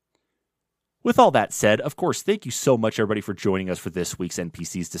 With all that said, of course, thank you so much, everybody, for joining us for this week's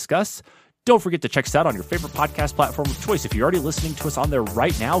NPCs Discuss. Don't forget to check us out on your favorite podcast platform of choice. If you're already listening to us on there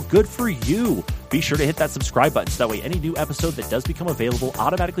right now, good for you. Be sure to hit that subscribe button so that way any new episode that does become available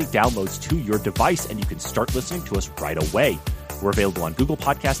automatically downloads to your device and you can start listening to us right away. We're available on Google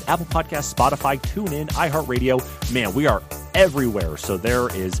Podcasts, Apple Podcasts, Spotify, TuneIn, iHeartRadio. Man, we are everywhere. So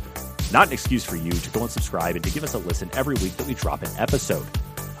there is not an excuse for you to go and subscribe and to give us a listen every week that we drop an episode.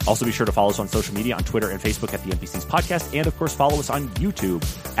 Also, be sure to follow us on social media on Twitter and Facebook at the NPCs Podcast. And, of course, follow us on YouTube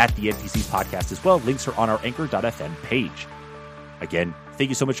at the NPCs Podcast as well. Links are on our Anchor.fm page. Again, thank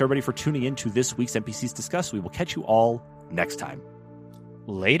you so much, everybody, for tuning in to this week's NPCs Discuss. We will catch you all next time.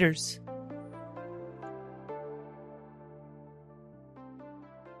 Laters.